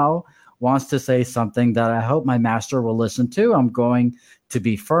now wants to say something that I hope my master will listen to. I'm going to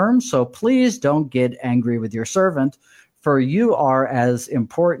be firm, so please don't get angry with your servant, for you are as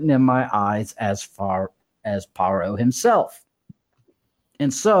important in my eyes as far as Paro himself."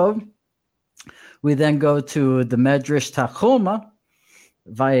 And so we then go to the Medrash Tachuma,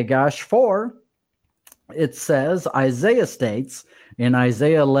 Vayigash 4. It says, Isaiah states in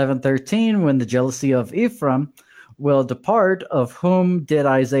Isaiah 11:13, when the jealousy of Ephraim will depart, of whom did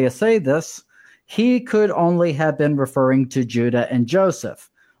Isaiah say this? He could only have been referring to Judah and Joseph.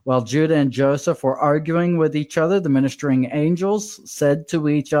 While Judah and Joseph were arguing with each other, the ministering angels said to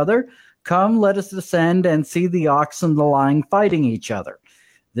each other, "Come, let us descend and see the ox and the lion fighting each other."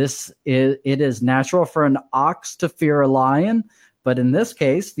 It is natural for an ox to fear a lion, but in this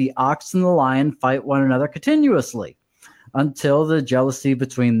case, the ox and the lion fight one another continuously until the jealousy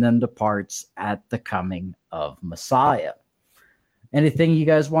between them departs at the coming of Messiah. Anything you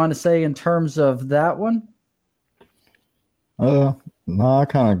guys want to say in terms of that one? No, I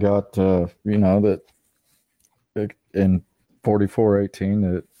kind of got, that in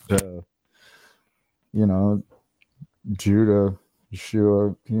 44:18 that, Judah,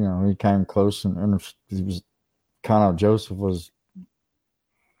 Yeshua, he came close and he was kind of, Joseph was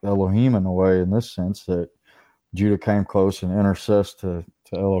Elohim in a way, in this sense that Judah came close and intercessed to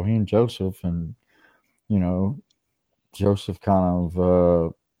Elohim, Joseph, and, Joseph kind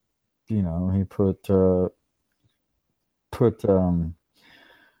of, he put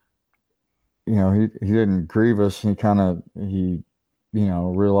he didn't grieve us. He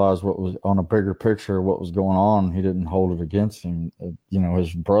realized what was on a bigger picture, what was going on. He didn't hold it against him,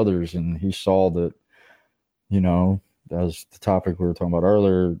 his brothers. And he saw that, as the topic we were talking about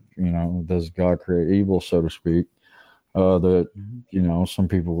earlier, does God create evil, so to speak? That, some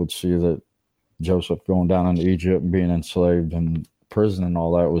people would see that Joseph going down into Egypt and being enslaved in prison and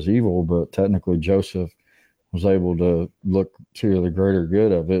all that was evil, but technically Joseph was able to look to the greater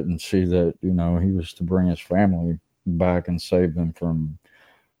good of it and see that, he was to bring his family back and save them from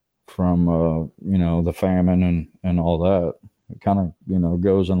the famine and all that. It kind of,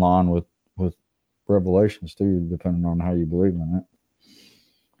 goes in line with Revelations too, depending on how you believe in it.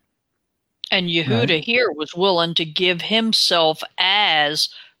 And Yehuda here was willing to give himself as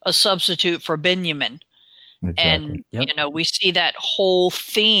a substitute for Benjamin. Exactly. And, we see that whole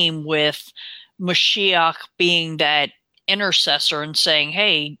theme with Mashiach being that intercessor and saying,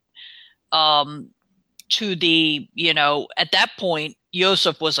 hey, to the, at that point,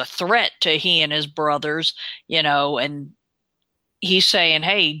 Joseph was a threat to he and his brothers, and he's saying,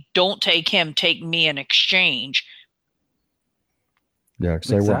 hey, don't take him, take me in exchange. Yeah,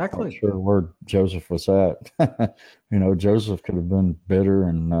 because exactly. They weren't sure where Joseph was at. Joseph could have been bitter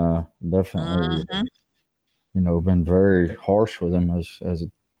and definitely, been very harsh with him as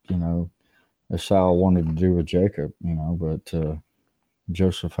Esau wanted to do with Jacob, but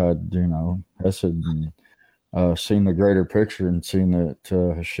Joseph had, Hesed and seen the greater picture and seen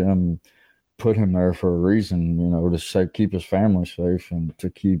that Hashem put him there for a reason, to keep his family safe and to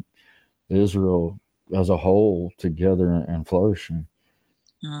keep Israel as a whole together and flourishing.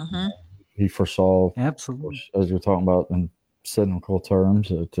 Mm-hmm. He foresaw, absolutely, as we're talking about in cynical terms,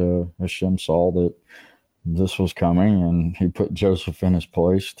 that Hashem saw that this was coming, and he put Joseph in his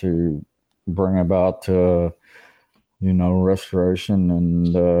place to bring about, restoration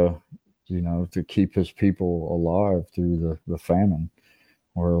and, to keep his people alive through the famine,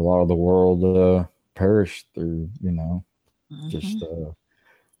 where a lot of the world perished through, just,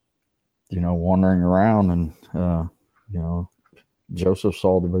 wandering around and, Joseph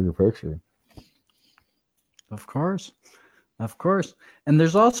saw the bigger picture. Of course. And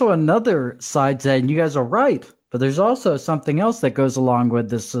there's also another side to that, and you guys are right, but there's also something else that goes along with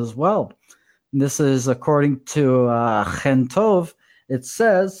this as well. And this is according to Chen Tov. It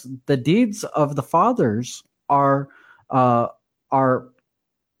says the deeds of the fathers are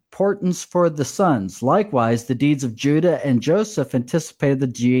portents for the sons. Likewise, the deeds of Judah and Joseph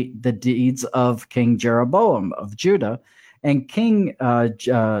anticipated the deeds of King Jeroboam of Judah, and King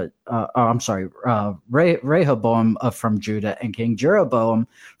Rehoboam from Judah, and King Jeroboam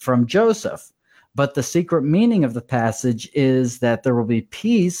from Joseph. But the secret meaning of the passage is that there will be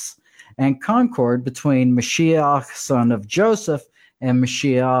peace and concord between Mashiach, son of Joseph, and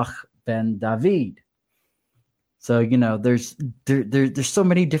Mashiach ben David. So, there's so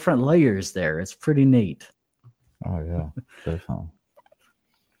many different layers there. It's pretty neat. Oh, yeah. Definitely.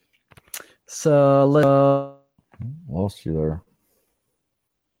 So, lost you there.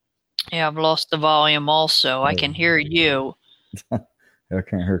 Yeah, I've lost the volume also. I can hear you. I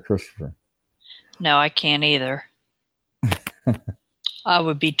can't hear Christopher. No, I can't either. I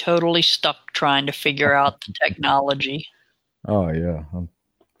would be totally stuck trying to figure out the technology. Oh, yeah.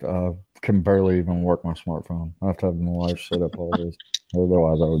 I can barely even work my smartphone. I have to have my wife set up all this.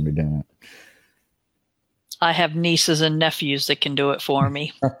 Otherwise, I would be doing it. I have nieces and nephews that can do it for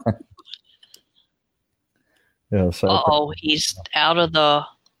me. Yeah. So he's out of the...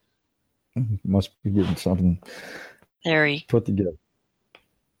 Must be getting something there he put together.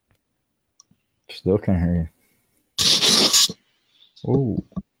 Still can't hear you. Ooh.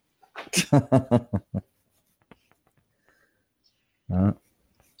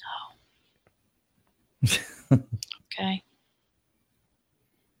 Okay.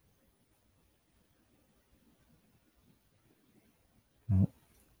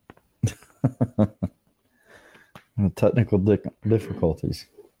 Technical difficulties.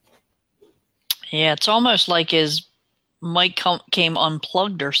 Yeah, it's almost like his mic came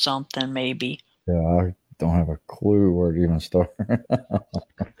unplugged or something, maybe. Yeah, I don't have a clue where to even start.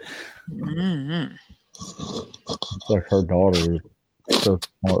 Mm-hmm. It's like her daughter is so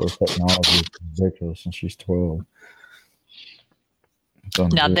smart with technology. It's ridiculous, and she's 12.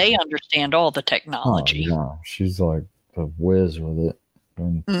 Now they understand all the technology. Oh, yeah. She's like a whiz with it.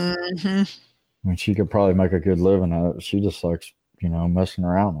 And, mm-hmm. I mean, she could probably make a good living at it. She just likes, messing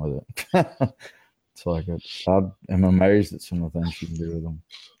around with it. It's like I am amazed at some of the things she can do with them.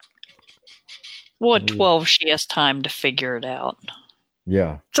 Well, at 12, she has time to figure it out.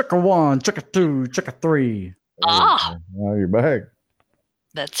 Yeah. Check a 1, check a 2, check a 3. Ah! Now you're back.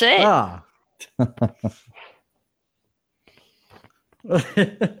 That's it. Ah.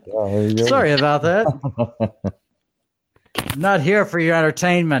 Sorry about that. Not here for your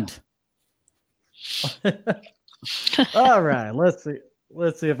entertainment. All right, let's see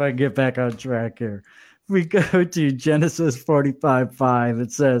if I can get back on track here. We go to Genesis 45:5.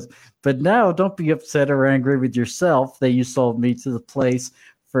 It says, "But now don't be upset or angry with yourself that you sold me to the place,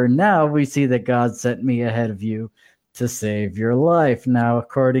 for now we see that God sent me ahead of you to save your life." Now,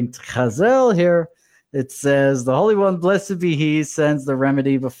 according to Chazal here, it says, "The Holy One, blessed be He, sends the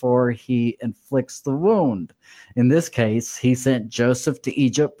remedy before He inflicts the wound." In this case, He sent Joseph to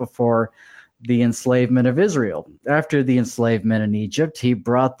Egypt before the enslavement of Israel. After the enslavement in Egypt, He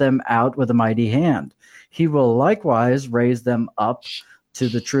brought them out with a mighty hand. He will likewise raise them up to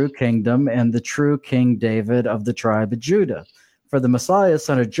the true kingdom and the true King David of the tribe of Judah. For the Messiah,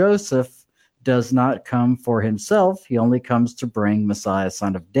 son of Joseph, does not come for himself. He only comes to bring Messiah,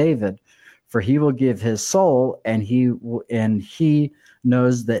 son of David. For he will give his soul, and he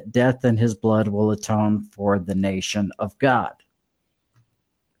knows that death and his blood will atone for the nation of God.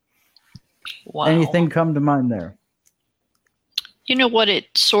 Wow. Anything come to mind there? You know what it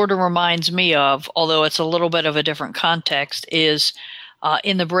sort of reminds me of, although it's a little bit of a different context, is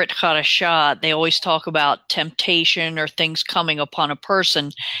in the Brit Hadashah, they always talk about temptation or things coming upon a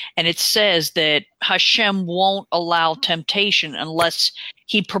person. And it says that Hashem won't allow temptation unless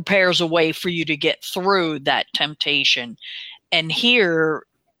He prepares a way for you to get through that temptation. And here,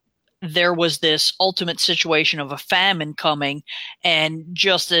 there was this ultimate situation of a famine coming. And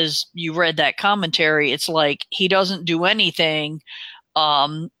just as you read that commentary, it's like He doesn't do anything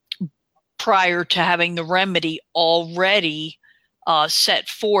prior to having the remedy already set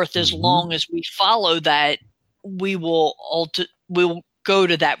forth. As long as we follow that, we will go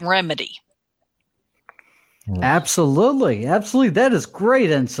to that remedy. Absolutely. That is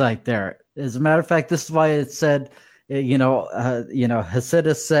great insight there. As a matter of fact, this is why it said,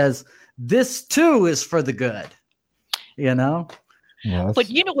 Hasidus says, this too is for the good, Yes. But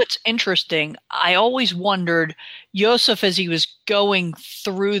you know what's interesting? I always wondered, Yosef, as he was going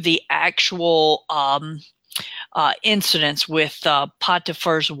through the actual incidents with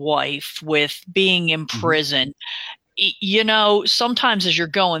Potiphar's wife, with being in prison, sometimes as you're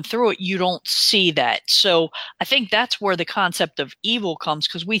going through it, you don't see that. So I think that's where the concept of evil comes,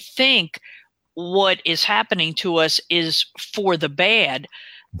 because we think what is happening to us is for the bad.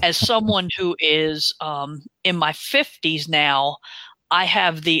 As someone who is in my 50s now, I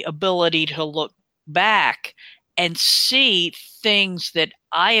have the ability to look back and see things that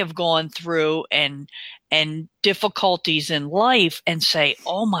I have gone through and difficulties in life and say,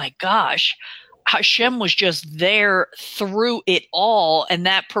 oh my gosh, Hashem was just there through it all. And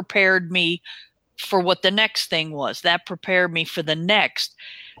that prepared me for what the next thing was. That prepared me for the next.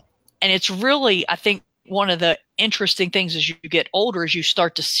 And it's really, I think, one of the interesting things as you get older is you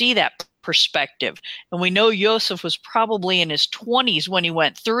start to see that perspective. And we know Yosef was probably in his 20s when he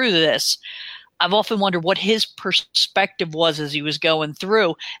went through this. I've often wondered what his perspective was as he was going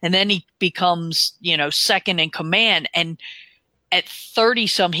through. And then he becomes, second in command. And at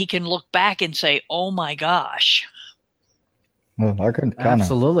 30-some, he can look back and say, oh my gosh. Well, I can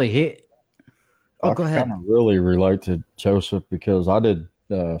absolutely. Go ahead. I kind of really relate to Joseph because I did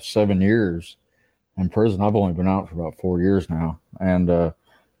 7 years in prison. I've only been out for about 4 years now. And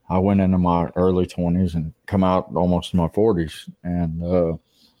I went into my early 20s and come out almost in my 40s. And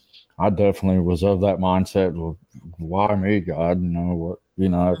I definitely was of that mindset. Well, why me, God? I didn't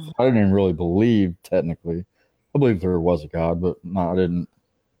even really believe technically. I believe there was a God, but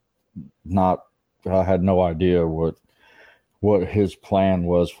I had no idea what his plan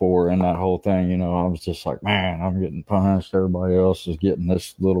was for in that whole thing. I was just like, man, I'm getting punished. Everybody else is getting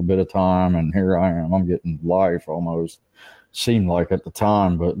this little bit of time. And here I am, I'm getting life almost, seemed like at the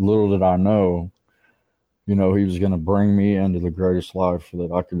time, but little did I know, he was going to bring me into the greatest life that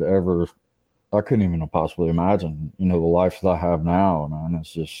I couldn't even possibly imagine, the life that I have now. Man,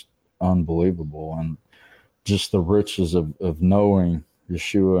 it's just unbelievable. And just the riches of knowing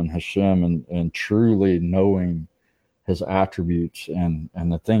Yeshua and Hashem and truly knowing his attributes and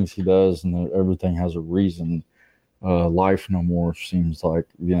the things he does and that everything has a reason. Life no more seems like,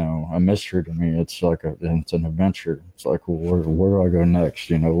 a mystery to me. It's like it's an adventure. It's like, well, where do I go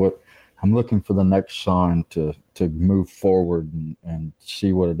next? I'm looking for the next sign to move forward and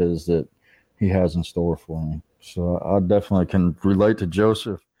see what it is that he has in store for me. So I definitely can relate to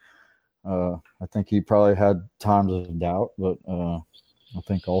Joseph. I think he probably had times of doubt, but I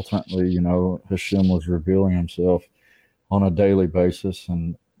think ultimately, Hashem was revealing himself on a daily basis.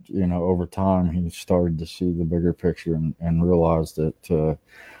 And, over time, he started to see the bigger picture and realized that,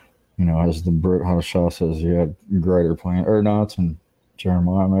 as the Brit Hadashah says, he had greater plans. Or no, it's in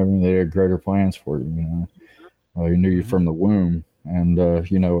Jeremiah, maybe they had greater plans for you. He knew you from the womb. And,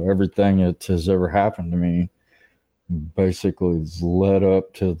 everything that has ever happened to me basically has led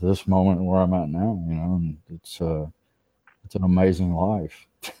up to this moment where I'm at now, and it's an amazing life.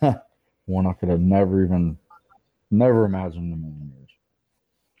 One I could have never imagined in a million years.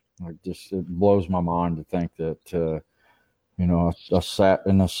 Like, just, it blows my mind to think that, I sat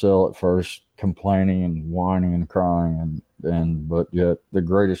in a cell at first complaining and whining and crying but yet the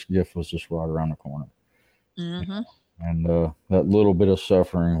greatest gift was just right around the corner. Mm-hmm. And that little bit of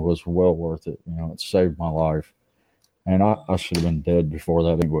suffering was well worth it. It saved my life. And I should have been dead before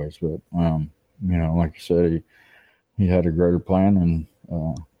that anyways. But, like you said, he had a greater plan. And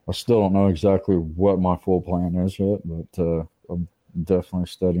I still don't know exactly what my full plan is yet. But I'm definitely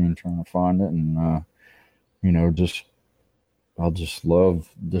studying, trying to find it. And, I'll just love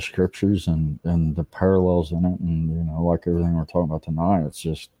the scriptures and the parallels in it. And, like everything we're talking about tonight, it's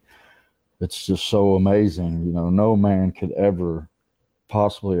just so amazing. No man could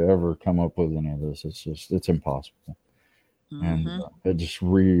possibly ever come up with any of this. It's impossible. Mm-hmm. And it just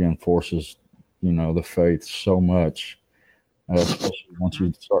reinforces, the faith so much, especially once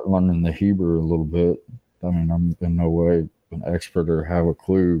you start learning the Hebrew a little bit. I mean, I'm in no way an expert or have a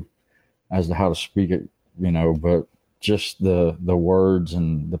clue as to how to speak it, but just the words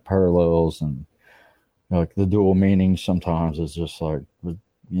and the parallels and like the dual meanings sometimes is just like,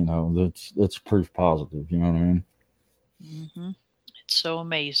 it's proof positive. You know what I mean? Mm-hmm. It's so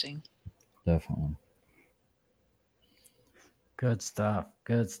amazing. Definitely. Good stuff.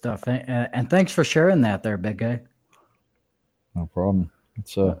 And thanks for sharing that there, big guy. No problem.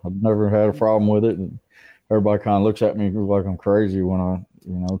 It's I've never had a problem with it. And everybody kind of looks at me like I'm crazy when I,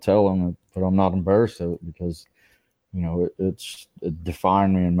 tell them it, but I'm not embarrassed of it because, it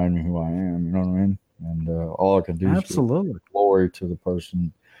defined me and made me who I am. You know what I mean? And all I can do is give glory to the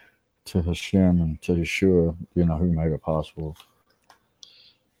person, to Hashem and to Yeshua, who made it possible.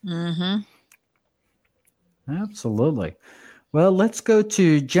 Mm-hmm. Absolutely. Well, let's go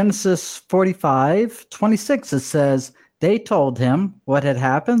to Genesis 45:26. It says, they told him what had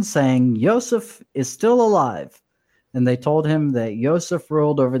happened, saying, Joseph is still alive. And they told him that Joseph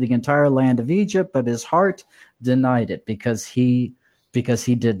ruled over the entire land of Egypt, but his heart denied it because he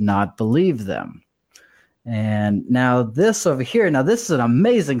did not believe them. And now this over here, this is an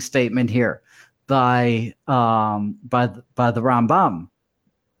amazing statement here by the Rambam.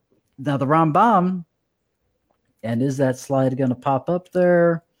 Now the Rambam And is that slide going to pop up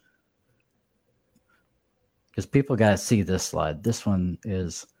there? Because people got to see this slide. This one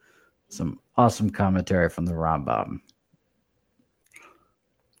is some awesome commentary from the Rambam.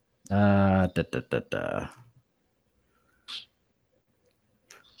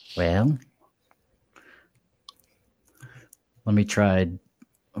 Well, let me try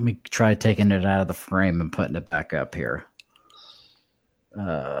taking it out of the frame and putting it back up here.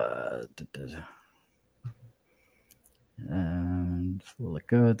 And will it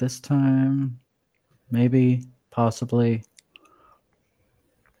go this time? Maybe, possibly.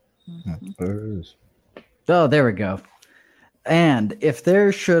 Oh, there we go. And if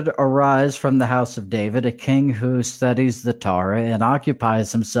there should arise from the house of David a king who studies the Torah and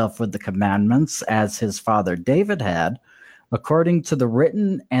occupies himself with the commandments as his father David had, according to the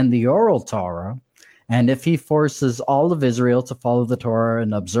written and the oral Torah, and if he forces all of Israel to follow the Torah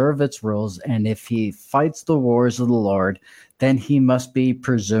and observe its rules, and if he fights the wars of the Lord, then he must be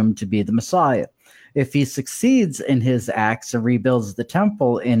presumed to be the Messiah. If he succeeds in his acts and rebuilds the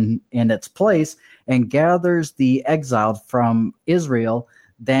temple in its place and gathers the exiled from Israel,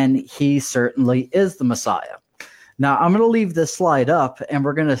 then he certainly is the Messiah. Now, I'm going to leave this slide up, and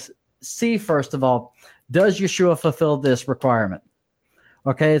we're going to see, first of all, does Yeshua fulfill this requirement?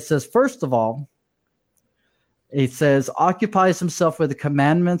 Okay, it says, first of all, it says, occupies himself with the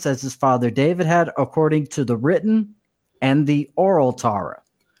commandments as his father David had, according to the written and the oral Torah.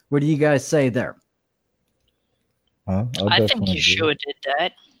 What do you guys say there? I think Yeshua did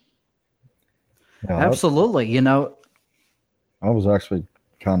that. Yeah, absolutely. You know, I was actually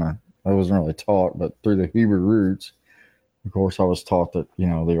I wasn't really taught, but through the Hebrew roots, of course, I was taught that, the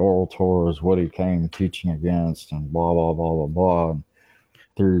oral Torah is what he came teaching against and blah, blah, blah, blah, blah. And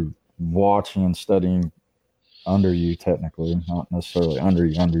through watching and studying under you, technically, not necessarily under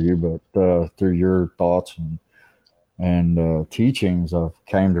you, but through your thoughts and teachings, I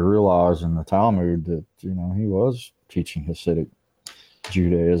came to realize in the Talmud that, he was teaching Hasidic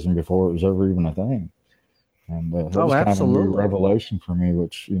Judaism before it was ever even a thing. And that was kind of a new revelation for me,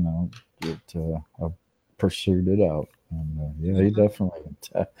 which, I pursued it out. And he definitely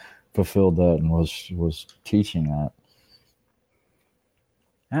fulfilled that and was teaching that.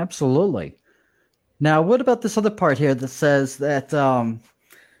 Absolutely. Now, what about this other part here that says that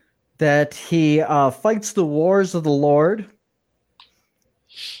that he fights the wars of the Lord?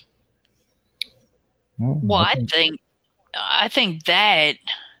 Well, I think that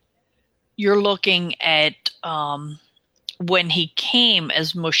you're looking at when he came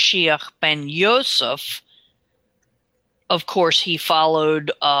as Moshiach ben Yosef. Of course, he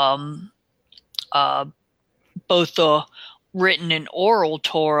followed both the written and oral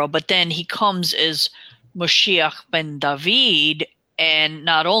Torah, but then he comes as Moshiach ben David, and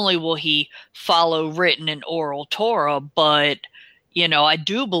not only will he follow written and oral Torah, but, I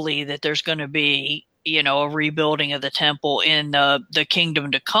do believe that there's going to be, a rebuilding of the temple in the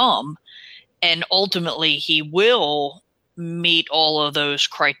kingdom to come, and ultimately he will meet all of those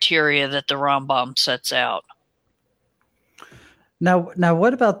criteria that the Rambam sets out. Now,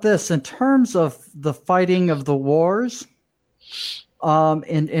 what about this in terms of the fighting of the wars?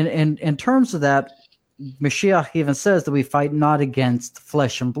 In terms of that, Mashiach even says that we fight not against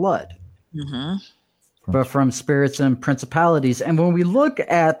flesh and blood, but from spirits and principalities. And when we look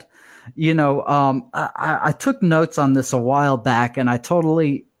at, I took notes on this a while back, and I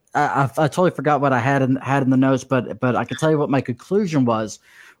totally forgot what I had in the notes, but I can tell you what my conclusion was.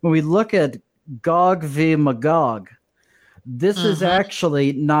 When we look at Gog v. Magog, this is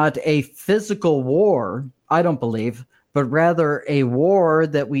actually not a physical war, I don't believe, but rather a war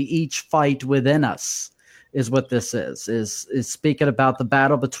that we each fight within us is what this is speaking about the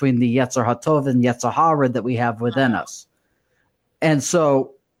battle between the Yetzer HaTov and Yetzer Hara that we have within us. And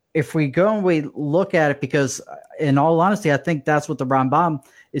so if we go and we look at it, because in all honesty, I think that's what the Rambam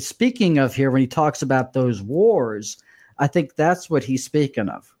is speaking of here when he talks about those wars. I think that's what he's speaking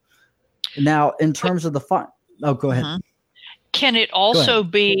of. Now, in terms of the fun, go ahead. Can it also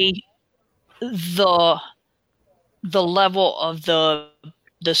be the level of the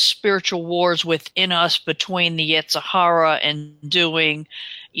spiritual wars within us between the Yetzer Hara and doing,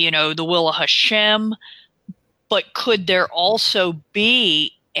 the will of Hashem? But could there also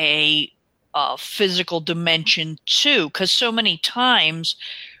be a physical dimension too? Because so many times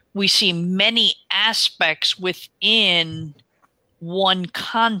we see many aspects within one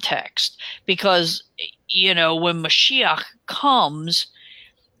context. Because, when Mashiach comes,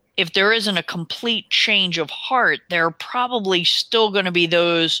 if there isn't a complete change of heart, there are probably still going to be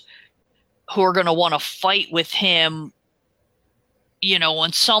those who are going to want to fight with him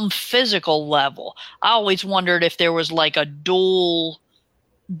on some physical level. I always wondered if there was like a dual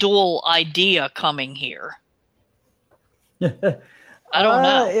idea coming here. I don't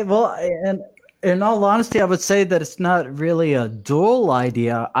know. Well, and in all honesty, I would say that it's not really a dual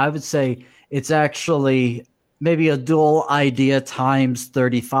idea. I would say it's actually maybe a dual idea times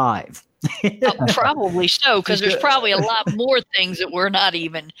 35. Probably so, because there's probably a lot more things that we're not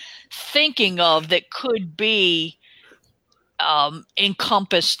even thinking of that could be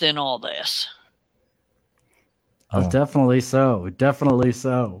encompassed in all this. Oh, definitely so. Definitely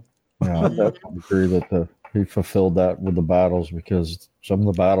so. Yeah, I definitely agree that he fulfilled that with the battles, because some of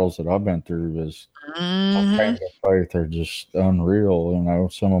the battles that I've been through is pain of faith are just unreal.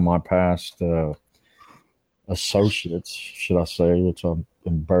 Some of my past associates, should I say, which I'm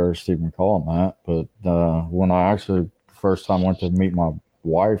embarrassed to even call them that, but when I actually first time went to meet my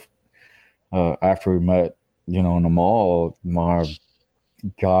wife, after we met, in the mall, my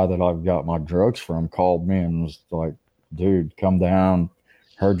guy that I've got my drugs from called me and was like, dude, come down,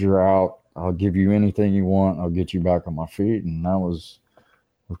 heard you're out, I'll give you anything you want, I'll get you back on my feet. And that was,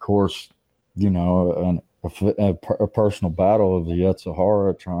 of course, a personal battle of the Yetzer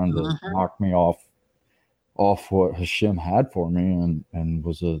Hara trying to knock me off what Hashem had for me, and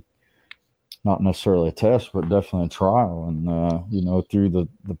was not necessarily a test, but definitely a trial. And through the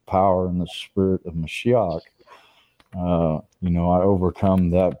power and the spirit of Mashiach, I overcome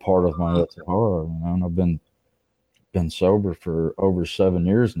that part of my Yetzer Hara. And I've been sober for over 7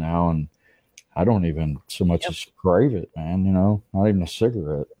 years now, and I don't even so much as crave it, man. Not even a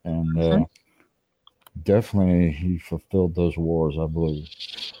cigarette. And definitely he fulfilled those wars, I believe.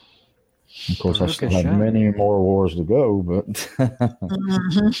 Of course, I still have many more wars to go, but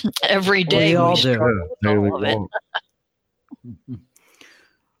every day we all do.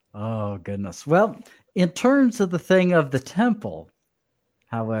 Oh, goodness. Well, in terms of the thing of the temple,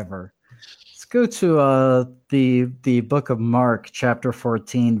 however, let's go to the book of Mark, chapter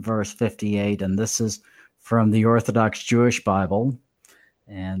 14, verse 58, and this is from the Orthodox Jewish Bible.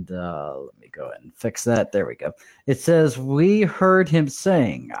 And let me go ahead and fix that. There we go. It says, we heard him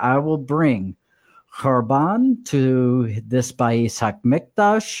saying, I will bring Harban to this Bais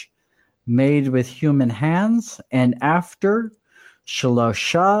HaMikdash, made with human hands, and after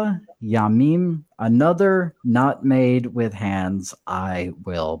Shalosha Yamim, another not made with hands, I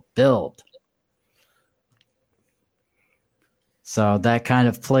will build. So that kind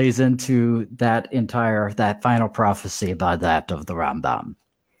of plays into that final prophecy by that of the Rambam.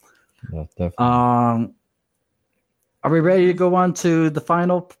 Yeah, definitely. Are we ready to go on to the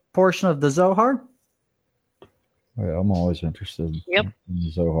final portion of the Zohar? Yeah, I'm always interested in the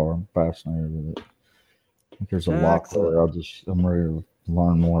Zohar. I'm fascinated with it. I think there's a lot there. I'm ready to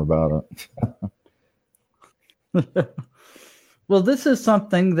learn more about it. Well, this is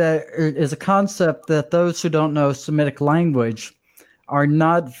something that is a concept that those who don't know Semitic language are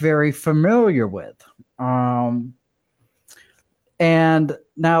not very familiar with. And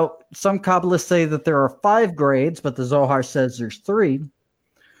now some Kabbalists say that there are 5 grades, but the Zohar says there's 3,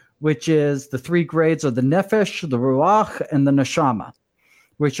 which is the 3 grades are the Nefesh, the Ruach, and the Neshama,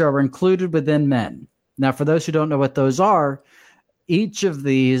 which are included within men. Now, for those who don't know what those are, each of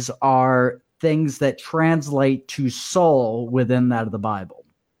these are things that translate to soul within that of the Bible.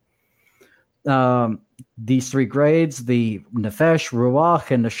 These 3 grades, the Nefesh, Ruach,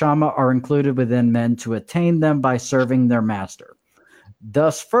 and Neshama, are included within men to attain them by serving their master.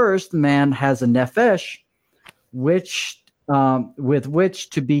 Thus, first, man has a Nefesh, with which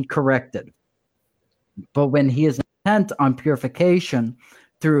to be corrected. But when he is intent on purification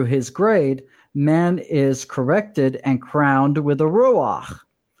through his grade, man is corrected and crowned with a Ruach,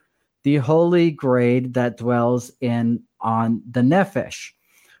 the holy grade that dwells on the Nefesh,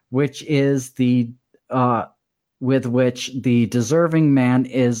 which is the with which the deserving man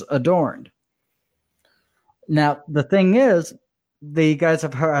is adorned. Now, the thing is, the guys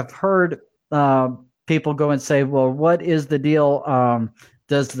have heard people go and say, well, what is the deal?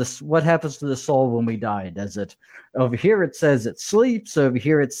 What happens to the soul when we die? Does it, over here it says it sleeps, over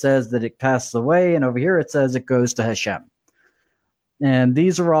here it says that it passes away, and over here it says it goes to Hashem. And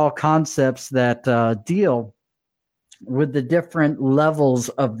these are all concepts that deal with the different levels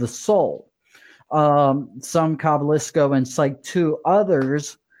of the soul. Some Kabbalists go and cite 2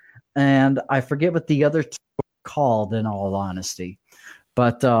 others, and I forget what the other 2 are called, in all honesty.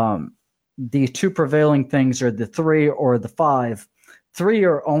 But the 2 prevailing things are the 3 or the 5.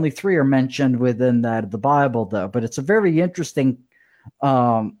 Only 3 are mentioned within that of the Bible, though. But it's a very interesting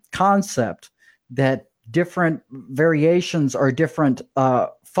concept that different variations or different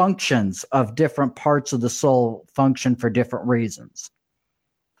functions of different parts of the soul function for different reasons.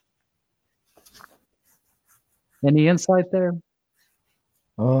 Any insight there?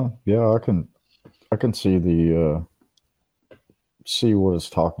 Yeah, I can see see what it's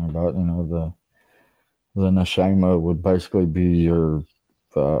talking about. You know, the neshama would basically be your,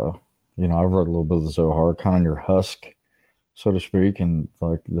 you know, I've read a little bit of the Zohar, kind of your husk, so to speak, and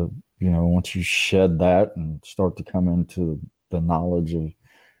like once you shed that and start to come into the knowledge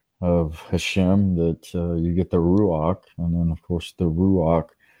of Hashem, that you get the Ruach, and then of course the Ruach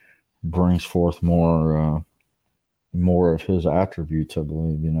brings forth more of his attributes, I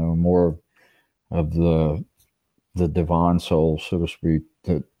believe, you know, more of the divine soul, so to speak,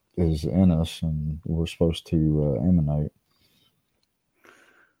 that is in us and we're supposed to emanate.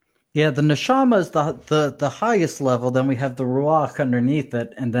 Yeah, the neshama is the highest level. Then we have the ruach underneath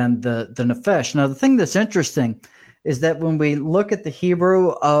it, and then the nefesh. Now, the thing that's interesting is that when we look at the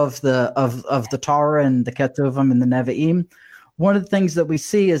Hebrew of the Torah and the Ketuvim and the Nevi'im, one of the things that we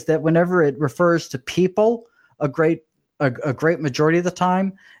see is that whenever it refers to people, a great majority of the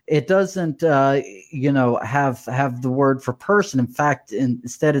time, it doesn't have the word for person. In fact,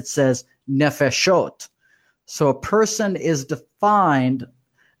 instead it says nefeshot. So a person is defined,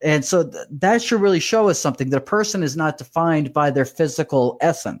 and so that should really show us something. That a person is not defined by their physical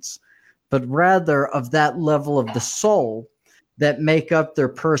essence, but rather of that level of the soul that make up their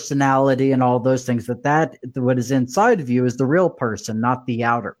personality and all those things. That what is inside of you is the real person, not the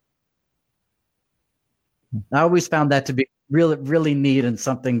outer. I always found that to be really, really neat, and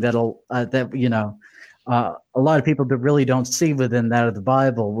something that'll a lot of people that really don't see within that of the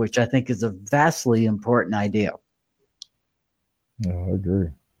Bible, which I think is a vastly important idea. Yeah, I agree.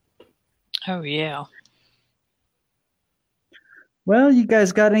 Oh yeah. Well, you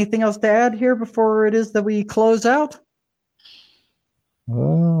guys got anything else to add here before it is that we close out?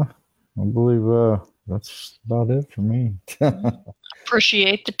 I believe that's about it for me.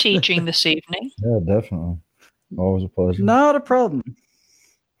 Appreciate the teaching this evening. Yeah, definitely. Always a pleasure. Not a problem.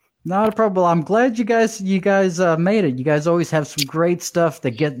 Not a problem. I'm glad you guys made it. You guys always have some great stuff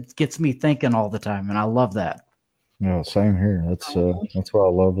that gets me thinking all the time, and I love that. Yeah, same here. That's why I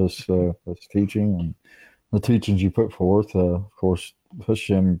love this teaching and the teachings you put forth. Of course,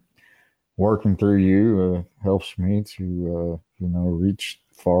 Hashem working through you helps me to reach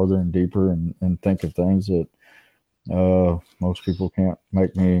farther and deeper and think of things that most people can't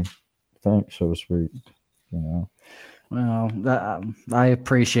make me think, so to speak. You know. Well, I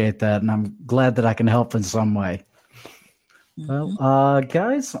appreciate that, and I'm glad that I can help in some way. Mm-hmm. Well,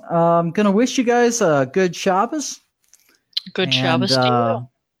 guys, I'm gonna wish you guys a good Shabbos. Good Shabbos to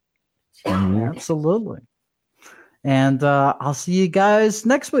you. Absolutely. And I'll see you guys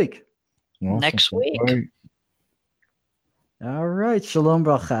next week. Awesome. Next week. Right. All right. Shalom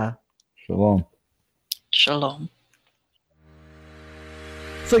bracha. Shalom. Shalom.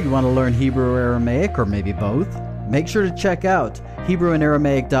 So you want to learn Hebrew or Aramaic, or maybe both? Make sure to check out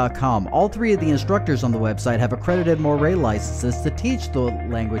HebrewandAramaic.com. All three of the instructors on the website have accredited Moray licenses to teach the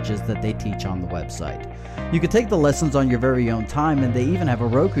languages that they teach on the website. You can take the lessons on your very own time, and they even have a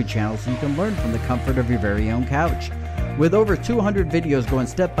Roku channel so you can learn from the comfort of your very own couch. With over 200 videos going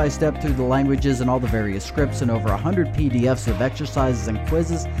step by step through the languages and all the various scripts, and over 100 PDFs of exercises and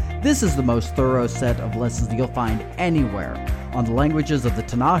quizzes, this is the most thorough set of lessons that you'll find anywhere on the languages of the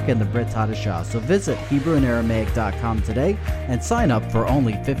Tanakh and the Brit Hadashah. So visit HebrewandAramaic.com today and sign up for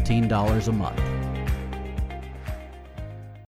only $15 a month.